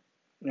where,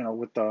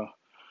 with the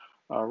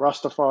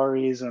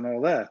Rastafaris and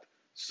all that.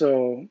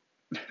 So,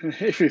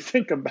 if you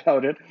think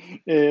about it,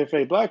 if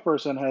a black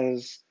person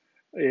has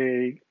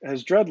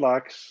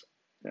dreadlocks,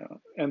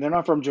 and they're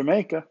not from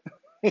Jamaica,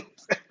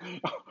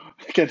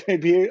 can they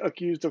be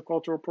accused of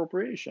cultural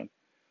appropriation?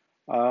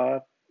 Uh,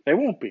 they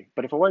won't be.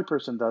 But if a white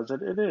person does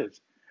it, it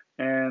is.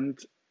 And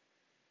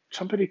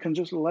somebody can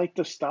just like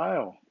the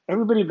style.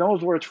 Everybody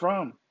knows where it's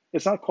from.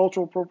 It's not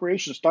cultural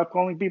appropriation. Stop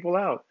calling people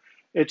out.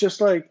 It's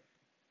just like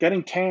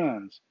getting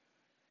tans,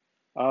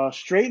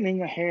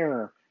 straightening a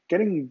hair,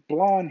 getting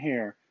blonde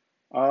hair.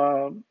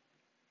 Uh,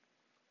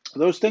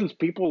 those things,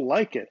 people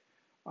like it.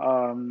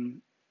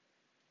 Um,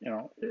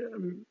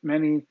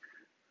 many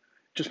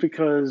just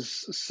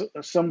because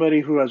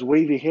somebody who has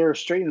wavy hair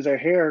straightens their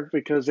hair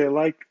because they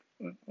like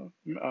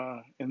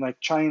in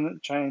like China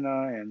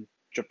and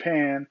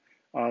Japan,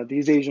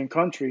 these Asian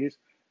countries,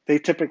 they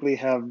typically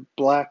have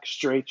black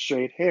straight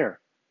hair,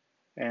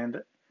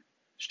 and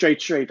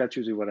straight. That's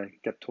usually what I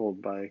get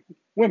told by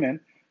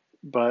women,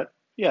 but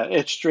yeah,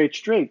 it's straight.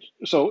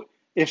 So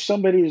if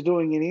somebody is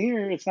doing it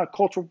here, it's not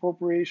cultural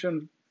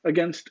appropriation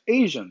against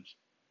Asians.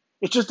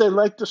 It's just they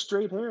like the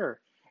straight hair.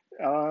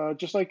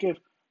 Just like if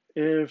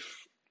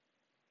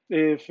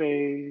if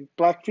a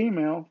black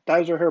female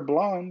dyes her hair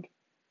blonde,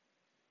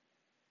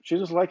 she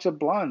just likes it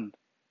blonde.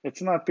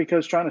 It's not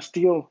because trying to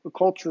steal the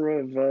culture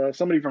of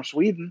somebody from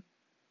Sweden.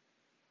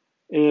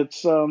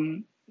 It's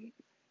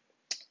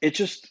it's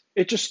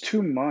just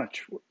too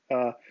much.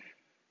 Uh,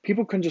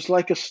 People can just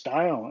like a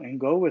style and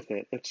go with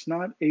it. It's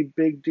not a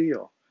big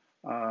deal.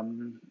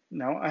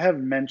 Now, I have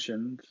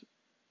mentioned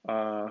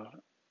uh,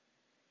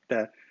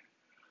 that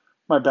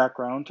my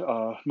background,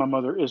 my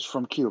mother is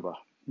from Cuba.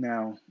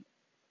 Now,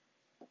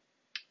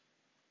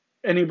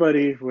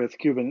 anybody with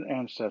Cuban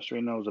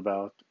ancestry knows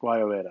about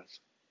guayaberas,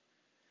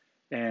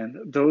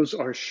 and those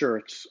are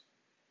shirts.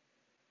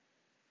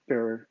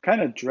 They're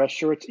kind of dress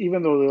shirts,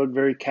 even though they look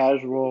very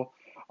casual.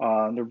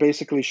 They're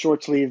basically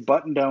short sleeve,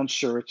 button down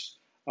shirts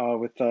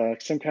with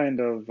some kind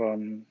of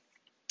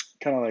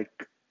like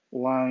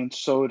line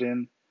sewed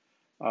in,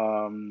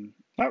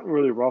 not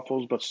really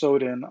ruffles, but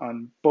sewed in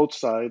on both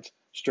sides,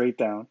 straight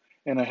down,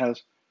 and it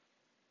has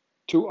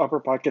two upper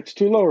pockets,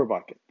 two lower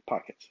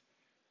pockets.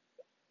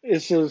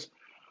 This is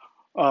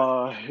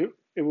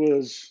it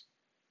was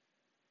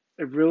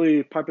a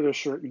really popular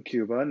shirt in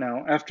Cuba.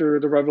 Now, after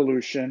the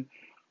revolution,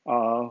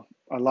 a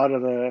lot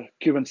of the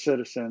Cuban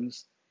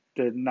citizens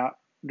did not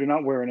do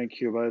not wear it in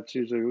Cuba. It's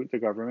usually the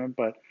government,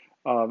 but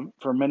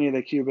for many of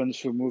the Cubans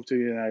who moved to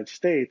the United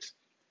States,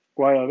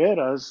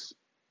 guayaberas,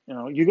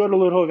 you go to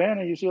Little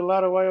Havana, you see a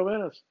lot of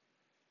guayaberas.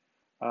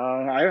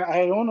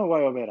 I own a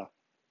guayabera.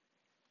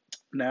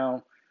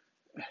 Now,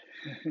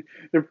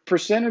 the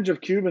percentage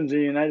of Cubans in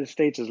the United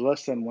States is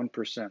less than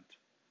 1%.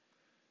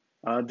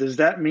 Does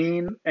that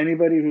mean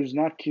anybody who's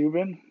not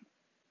Cuban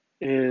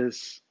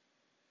is,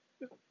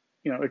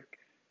 you know,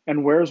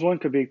 and wears one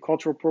could be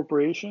cultural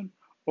appropriation?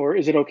 Or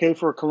is it okay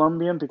for a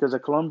Colombian because a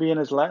Colombian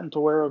is Latin to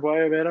wear a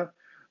guayabera,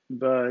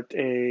 but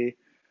a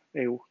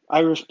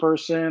Irish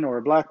person or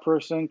a black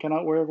person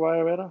cannot wear a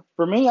guayabera?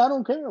 For me, I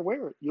don't care.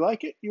 Wear it. You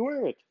like it, you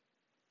wear it.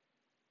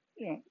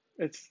 You know,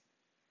 it's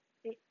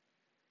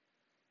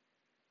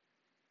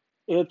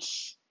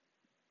it's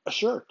a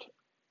shirt.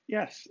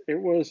 Yes, it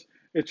was.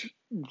 It's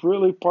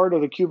really part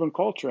of the Cuban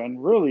culture,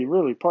 and really,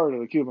 really part of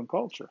the Cuban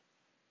culture.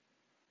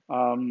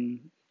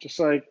 Just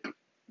like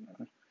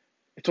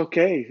it's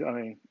okay. I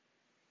mean,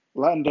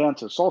 Latin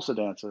dances, salsa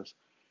dances.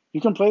 You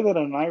can play that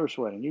at an Irish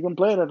wedding. You can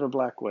play it at a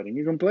black wedding.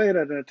 You can play it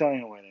at an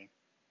Italian wedding.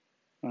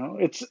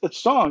 It's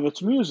song,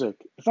 it's music.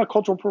 It's not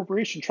cultural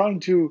appropriation trying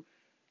to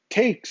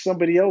take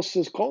somebody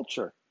else's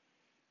culture.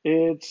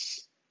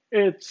 It's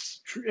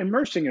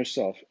immersing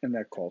yourself in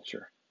that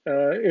culture.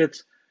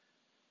 It's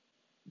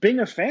being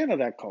a fan of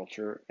that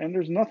culture, and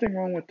there's nothing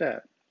wrong with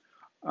that.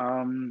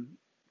 Um,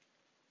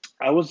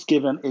 I was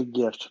given a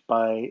gift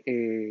by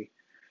a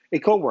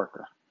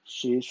coworker.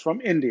 She's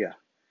from India,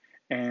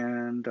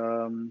 and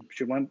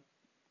she went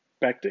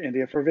back to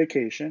India for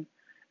vacation,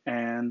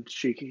 and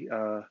she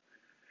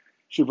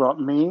brought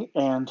me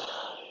and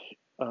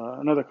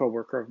another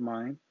coworker of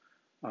mine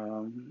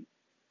um,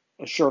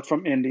 a shirt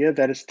from India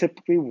that is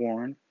typically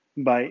worn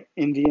by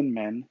Indian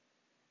men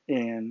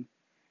in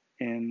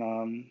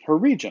in her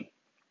region.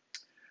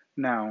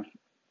 Now,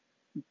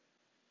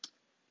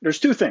 there's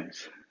two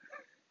things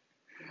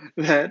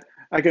that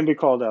I can be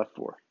called out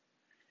for.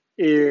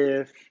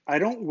 If I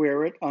don't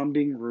wear it, I'm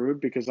being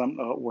rude because I'm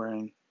not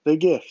wearing the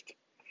gift.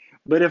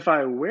 But if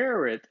I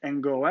wear it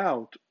and go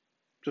out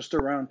just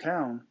around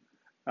town,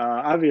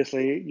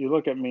 obviously you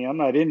look at me, I'm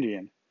not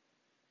Indian.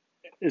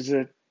 Is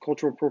it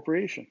cultural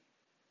appropriation?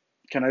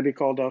 Can I be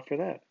called out for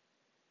that?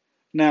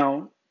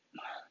 Now,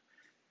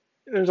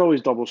 there's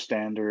always double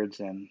standards,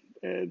 and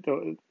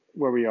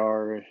where we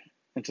are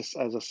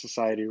as a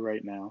society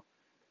right now,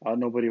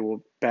 nobody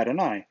will bat an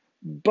eye.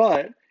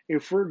 But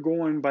if we're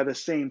going by the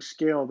same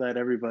scale that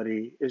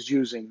everybody is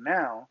using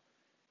now,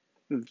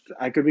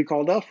 I could be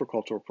called out for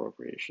cultural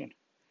appropriation.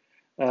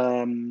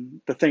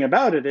 The thing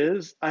about it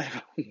is, I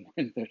haven't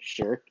worn this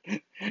shirt,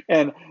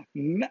 and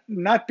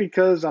not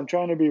because I'm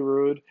trying to be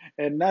rude,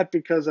 and not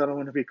because I don't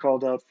want to be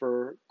called out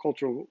for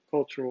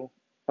cultural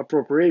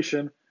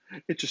appropriation.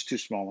 It's just too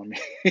small on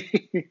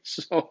me.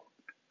 So,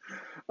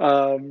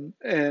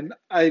 and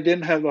I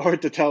didn't have the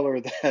heart to tell her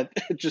that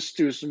it's just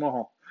too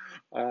small.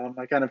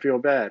 I kind of feel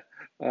bad.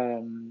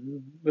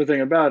 The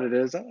thing about it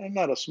is, I'm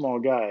not a small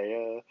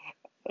guy.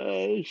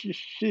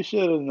 She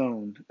should have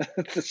known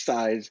the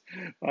size.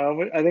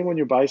 I think when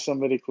you buy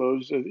somebody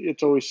clothes,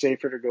 it's always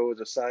safer to go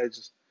with a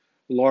size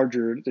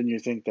larger than you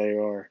think they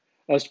are,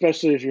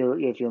 especially if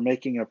you're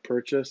making a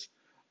purchase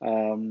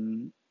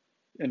um,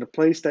 in a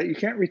place that you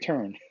can't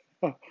return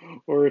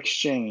or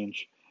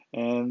exchange,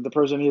 and the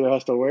person either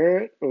has to wear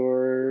it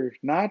or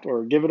not,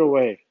 or give it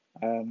away.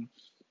 Um,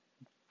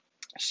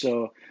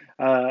 so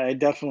I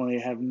definitely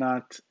have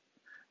not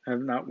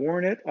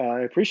worn it.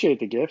 I appreciate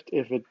the gift.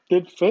 If it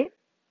did fit,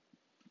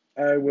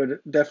 I would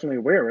definitely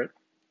wear it,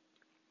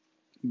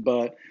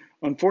 but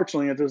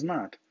unfortunately, it does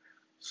not.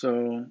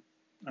 So,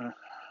 uh,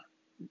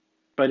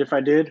 but if I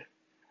did,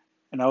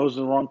 and I was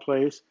in the wrong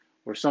place,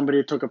 or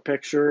somebody took a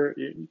picture,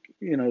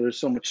 there's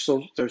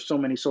so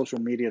many social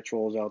media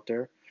trolls out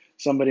there.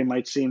 Somebody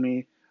might see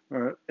me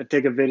or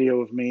take a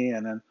video of me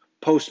and then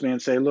post me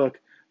and say, "Look,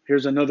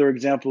 here's another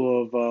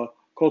example of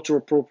cultural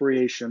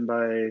appropriation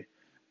by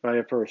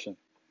a person,"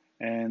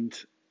 and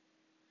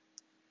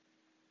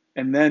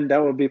and then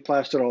that would be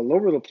plastered all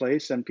over the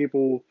place, and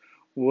people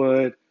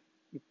would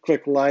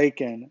click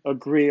like and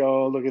agree.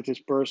 Oh, look at this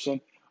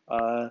person.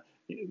 Uh,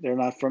 They're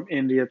not from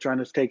India trying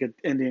to take an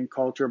Indian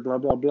culture, blah,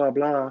 blah, blah,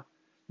 blah.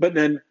 But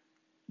then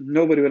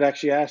nobody would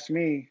actually ask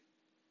me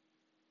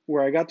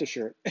where I got the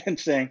shirt and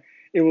saying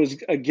it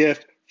was a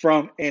gift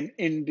from an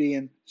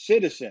Indian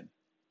citizen.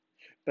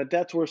 But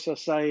that's where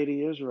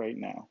society is right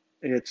now.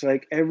 It's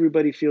like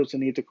everybody feels the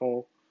need to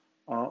call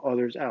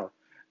others out.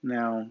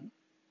 Now,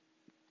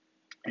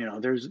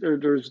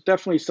 there's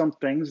definitely some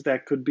things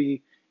that could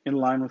be in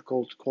line with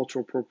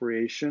cultural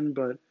appropriation,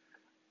 but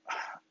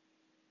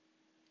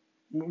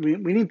we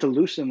need to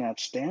loosen that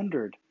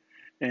standard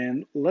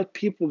and let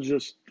people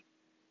just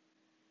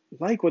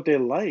like what they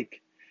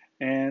like.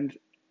 And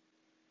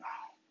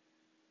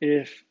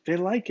if they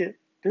like it,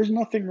 there's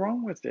nothing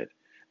wrong with it.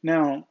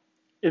 Now,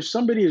 if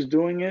somebody is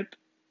doing it,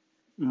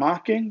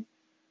 mocking,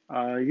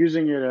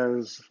 using it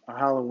as a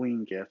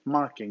Halloween gift,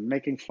 mocking,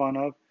 making fun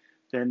of,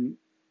 then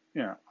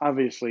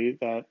obviously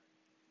that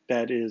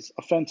is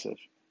offensive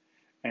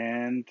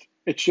and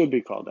it should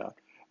be called out.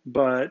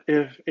 But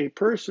if a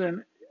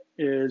person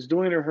is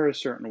doing it or her a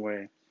certain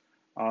way,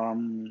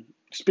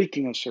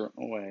 speaking a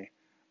certain way,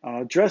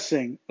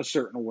 dressing a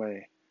certain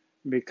way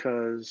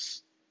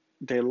because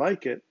they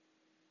like it,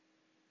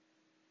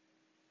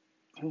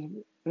 there's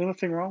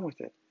nothing wrong with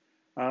it.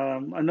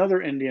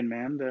 Another Indian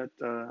man that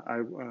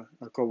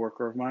a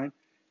coworker of mine,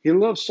 he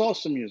loves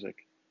salsa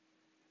music.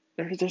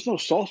 There's no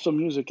salsa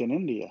music in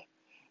India,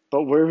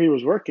 but where he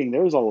was working,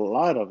 there was a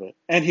lot of it,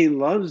 and he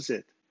loves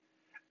it.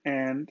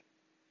 And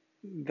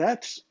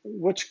that's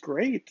what's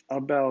great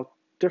about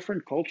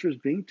different cultures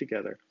being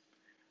together.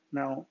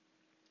 Now,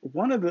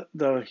 one of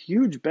the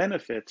huge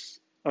benefits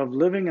of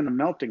living in a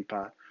melting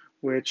pot,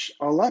 which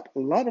a lot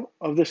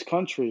of this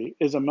country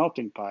is a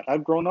melting pot.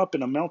 I've grown up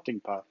in a melting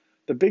pot.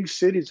 The big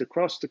cities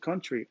across the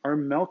country are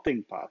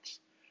melting pots,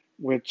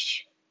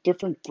 which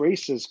different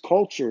races,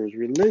 cultures,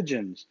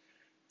 religions.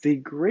 The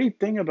great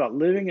thing about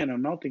living in a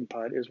melting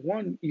pot is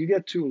one, you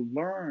get to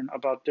learn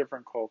about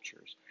different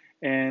cultures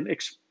and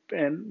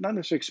not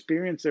necessarily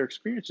experience their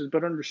experiences,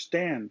 but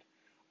understand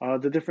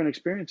the different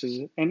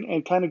experiences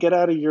and kind of get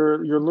out of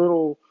your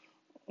little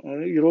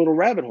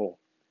rabbit hole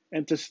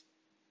and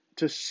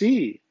to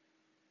see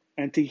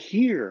and to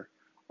hear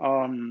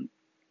um,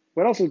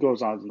 what else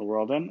goes on in the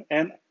world.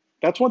 And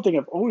that's one thing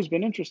I've always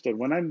been interested.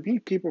 When I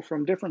meet people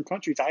from different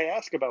countries, I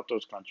ask about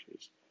those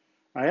countries.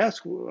 I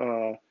ask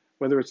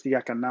whether it's the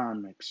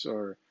economics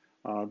or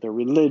the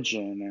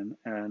religion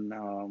and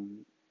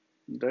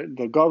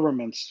the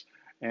governments,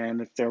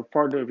 and if they're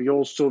part of the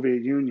old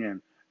Soviet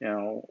Union, you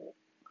know,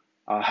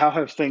 how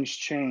have things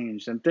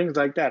changed and things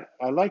like that.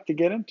 I like to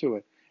get into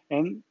it,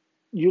 and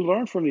you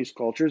learn from these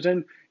cultures,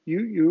 and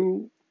you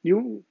you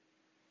you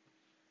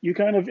you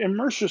kind of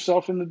immerse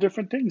yourself in the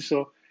different things.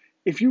 So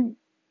if you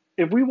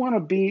if we want to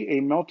be a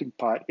melting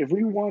pot, if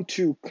we want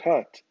to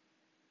cut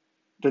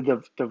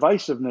the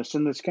divisiveness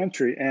in this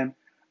country, and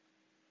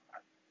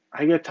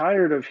I get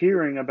tired of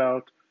hearing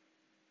about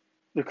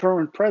the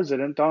current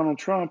president, Donald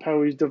Trump,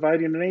 how he's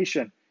dividing the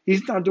nation.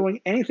 He's not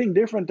doing anything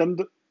different than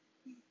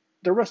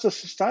the rest of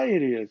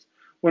society is.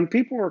 When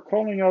people are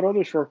calling out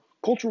others for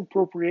cultural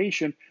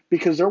appropriation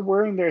because they're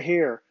wearing their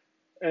hair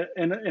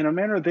in a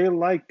manner they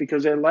like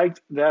because they like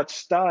that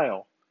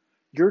style,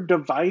 you're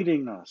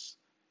dividing us.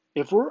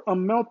 If we're a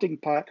melting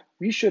pot,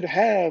 we should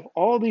have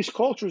all these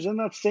cultures in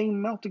that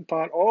same melting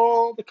pot,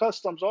 all the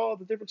customs, all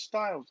the different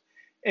styles.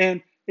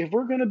 And if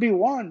we're going to be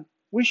one,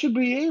 we should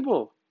be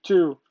able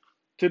to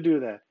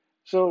do that.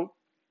 So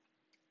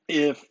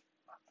if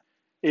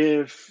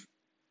if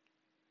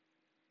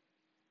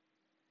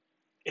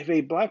if a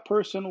black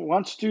person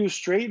wants to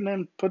straighten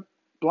and put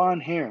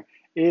blonde hair,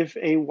 if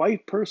a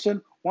white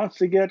person wants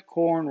to get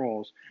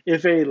cornrows,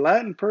 if a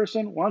Latin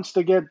person wants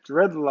to get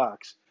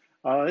dreadlocks,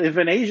 if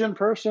an Asian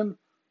person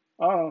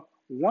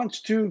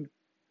wants to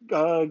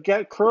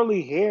get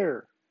curly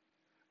hair,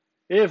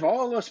 if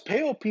all us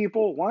pale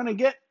people want to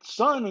get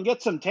sun and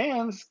get some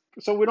tans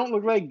so we don't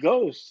look like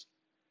ghosts,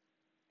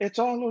 it's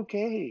all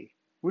okay.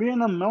 We're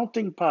in a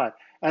melting pot.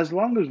 As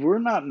long as we're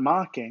not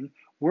mocking,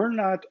 we're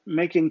not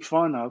making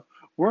fun of,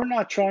 we're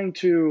not trying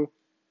to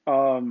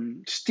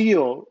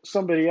steal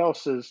somebody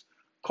else's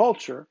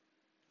culture.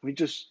 We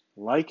just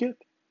like it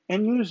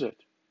and use it.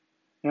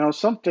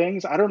 Some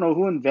things, I don't know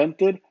who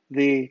invented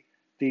the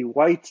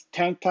white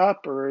tank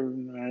top, or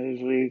as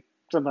we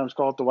sometimes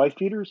call it, the wife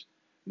beaters,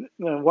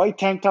 the white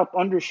tank top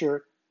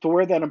undershirt to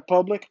wear that in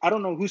public. I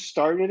don't know who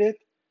started it.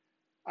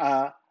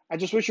 I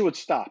just wish it would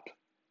stop.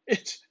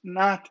 It's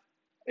not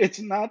it's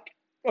not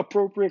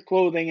appropriate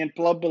clothing in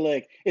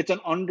public. It's an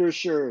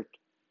undershirt.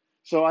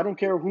 So I don't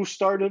care who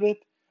started it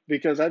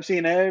because I've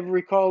seen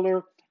every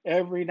color,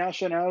 every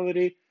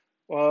nationality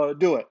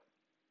do it.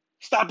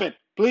 Stop it,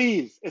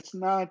 please. It's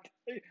not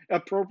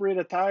appropriate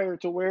attire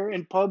to wear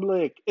in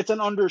public. It's an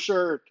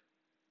undershirt.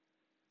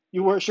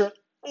 You wear a shirt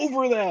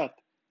over that.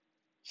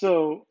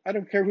 So I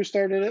don't care who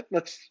started it.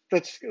 Let's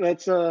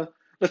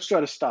try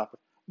to stop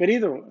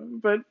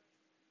it. But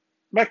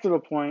back to the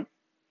point.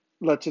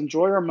 Let's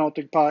enjoy our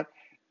melting pot.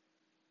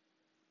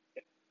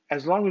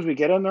 As long as we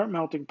get in our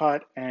melting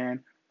pot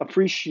and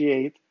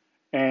appreciate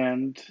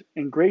and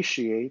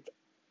ingratiate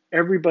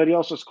everybody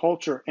else's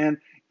culture. And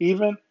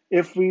even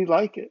if we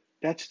like it,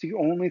 that's the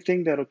only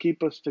thing that'll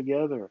keep us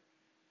together.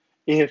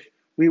 If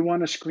we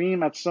want to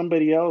scream at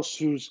somebody else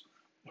who's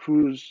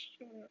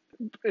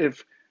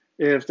if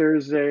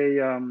there's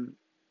a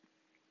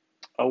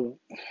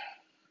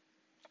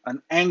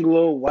an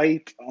Anglo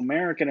white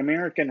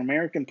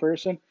American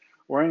person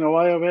wearing a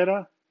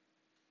guayabera,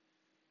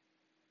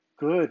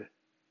 good.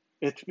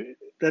 It's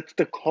that's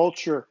the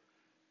culture.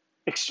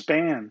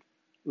 Expand.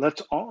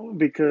 Let's all,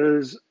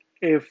 because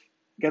if it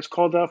gets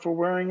called out for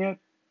wearing it,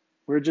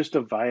 we're just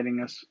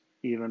dividing us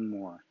even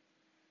more.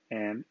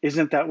 And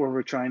isn't that where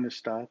we're trying to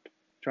stop?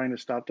 Trying to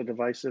stop the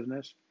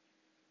divisiveness?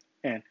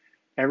 And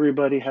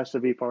everybody has to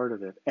be part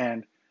of it.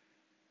 And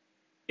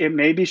it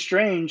may be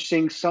strange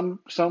seeing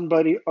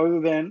somebody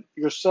other than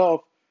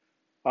yourself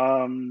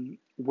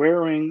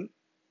wearing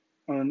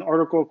an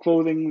article of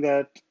clothing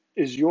that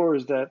is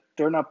yours, that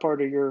they're not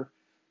part of your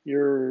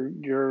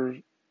your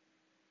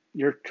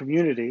your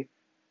community.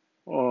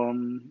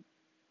 Um,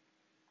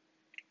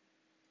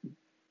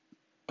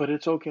 but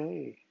it's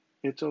okay.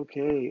 It's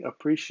okay.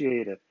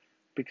 Appreciate it,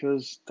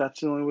 because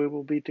that's the only way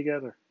we'll be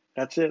together.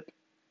 That's it.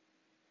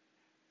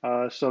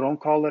 So don't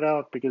call it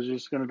out, because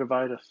it's going to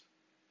divide us.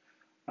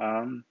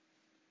 Um,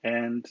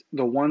 and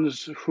the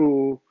ones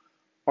who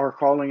are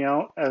calling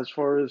out as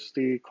far as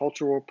the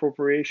cultural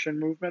appropriation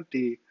movement,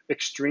 the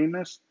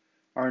extremists,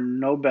 are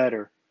no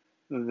better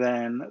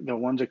than the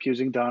ones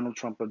accusing Donald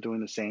Trump of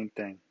doing the same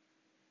thing,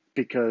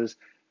 because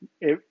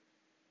it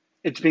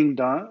it's being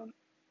done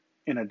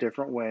in a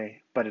different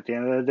way. But at the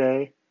end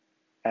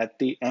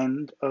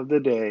of the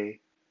day,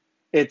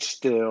 it's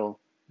still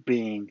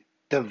being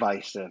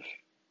divisive.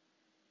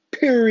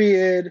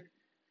 Period.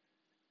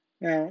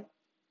 Now,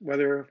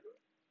 whether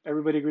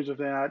everybody agrees with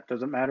that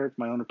doesn't matter. It's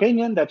my own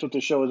opinion. That's what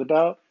the show is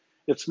about.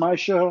 It's my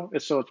show,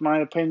 so it's my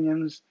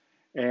opinions,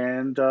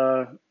 and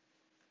also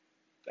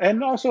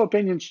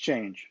opinions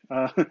change.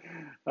 Uh,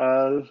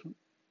 I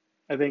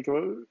think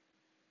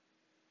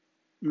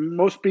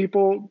most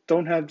people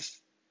don't have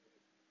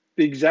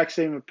the exact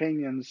same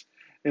opinions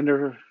in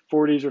their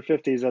 40s or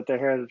 50s that they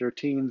had in their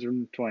teens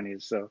and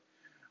 20s. So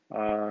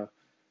uh,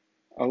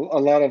 a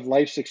lot of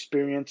life's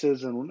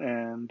experiences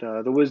and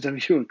the wisdom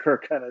you incur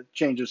kind of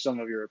changes some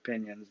of your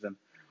opinions. And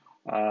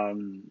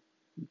um,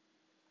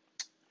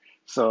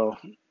 so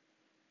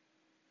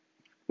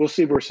we'll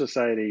see where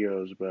society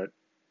goes. But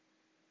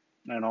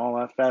in all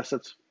our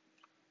facets,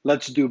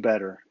 let's do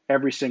better.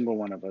 Every single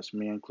one of us,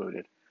 me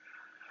included.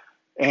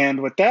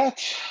 And with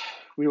that,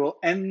 we will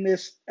end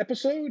this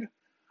episode.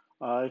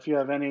 If you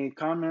have any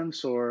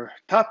comments or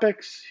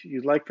topics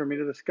you'd like for me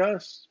to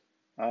discuss,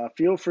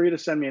 feel free to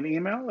send me an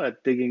email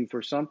at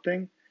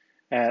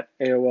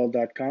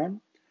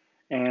diggingforsomething@aol.com.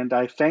 And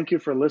I thank you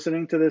for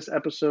listening to this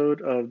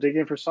episode of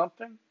Digging for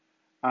Something.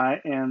 I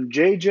am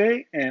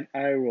JJ, and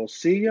I will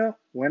see ya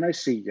when I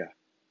see ya.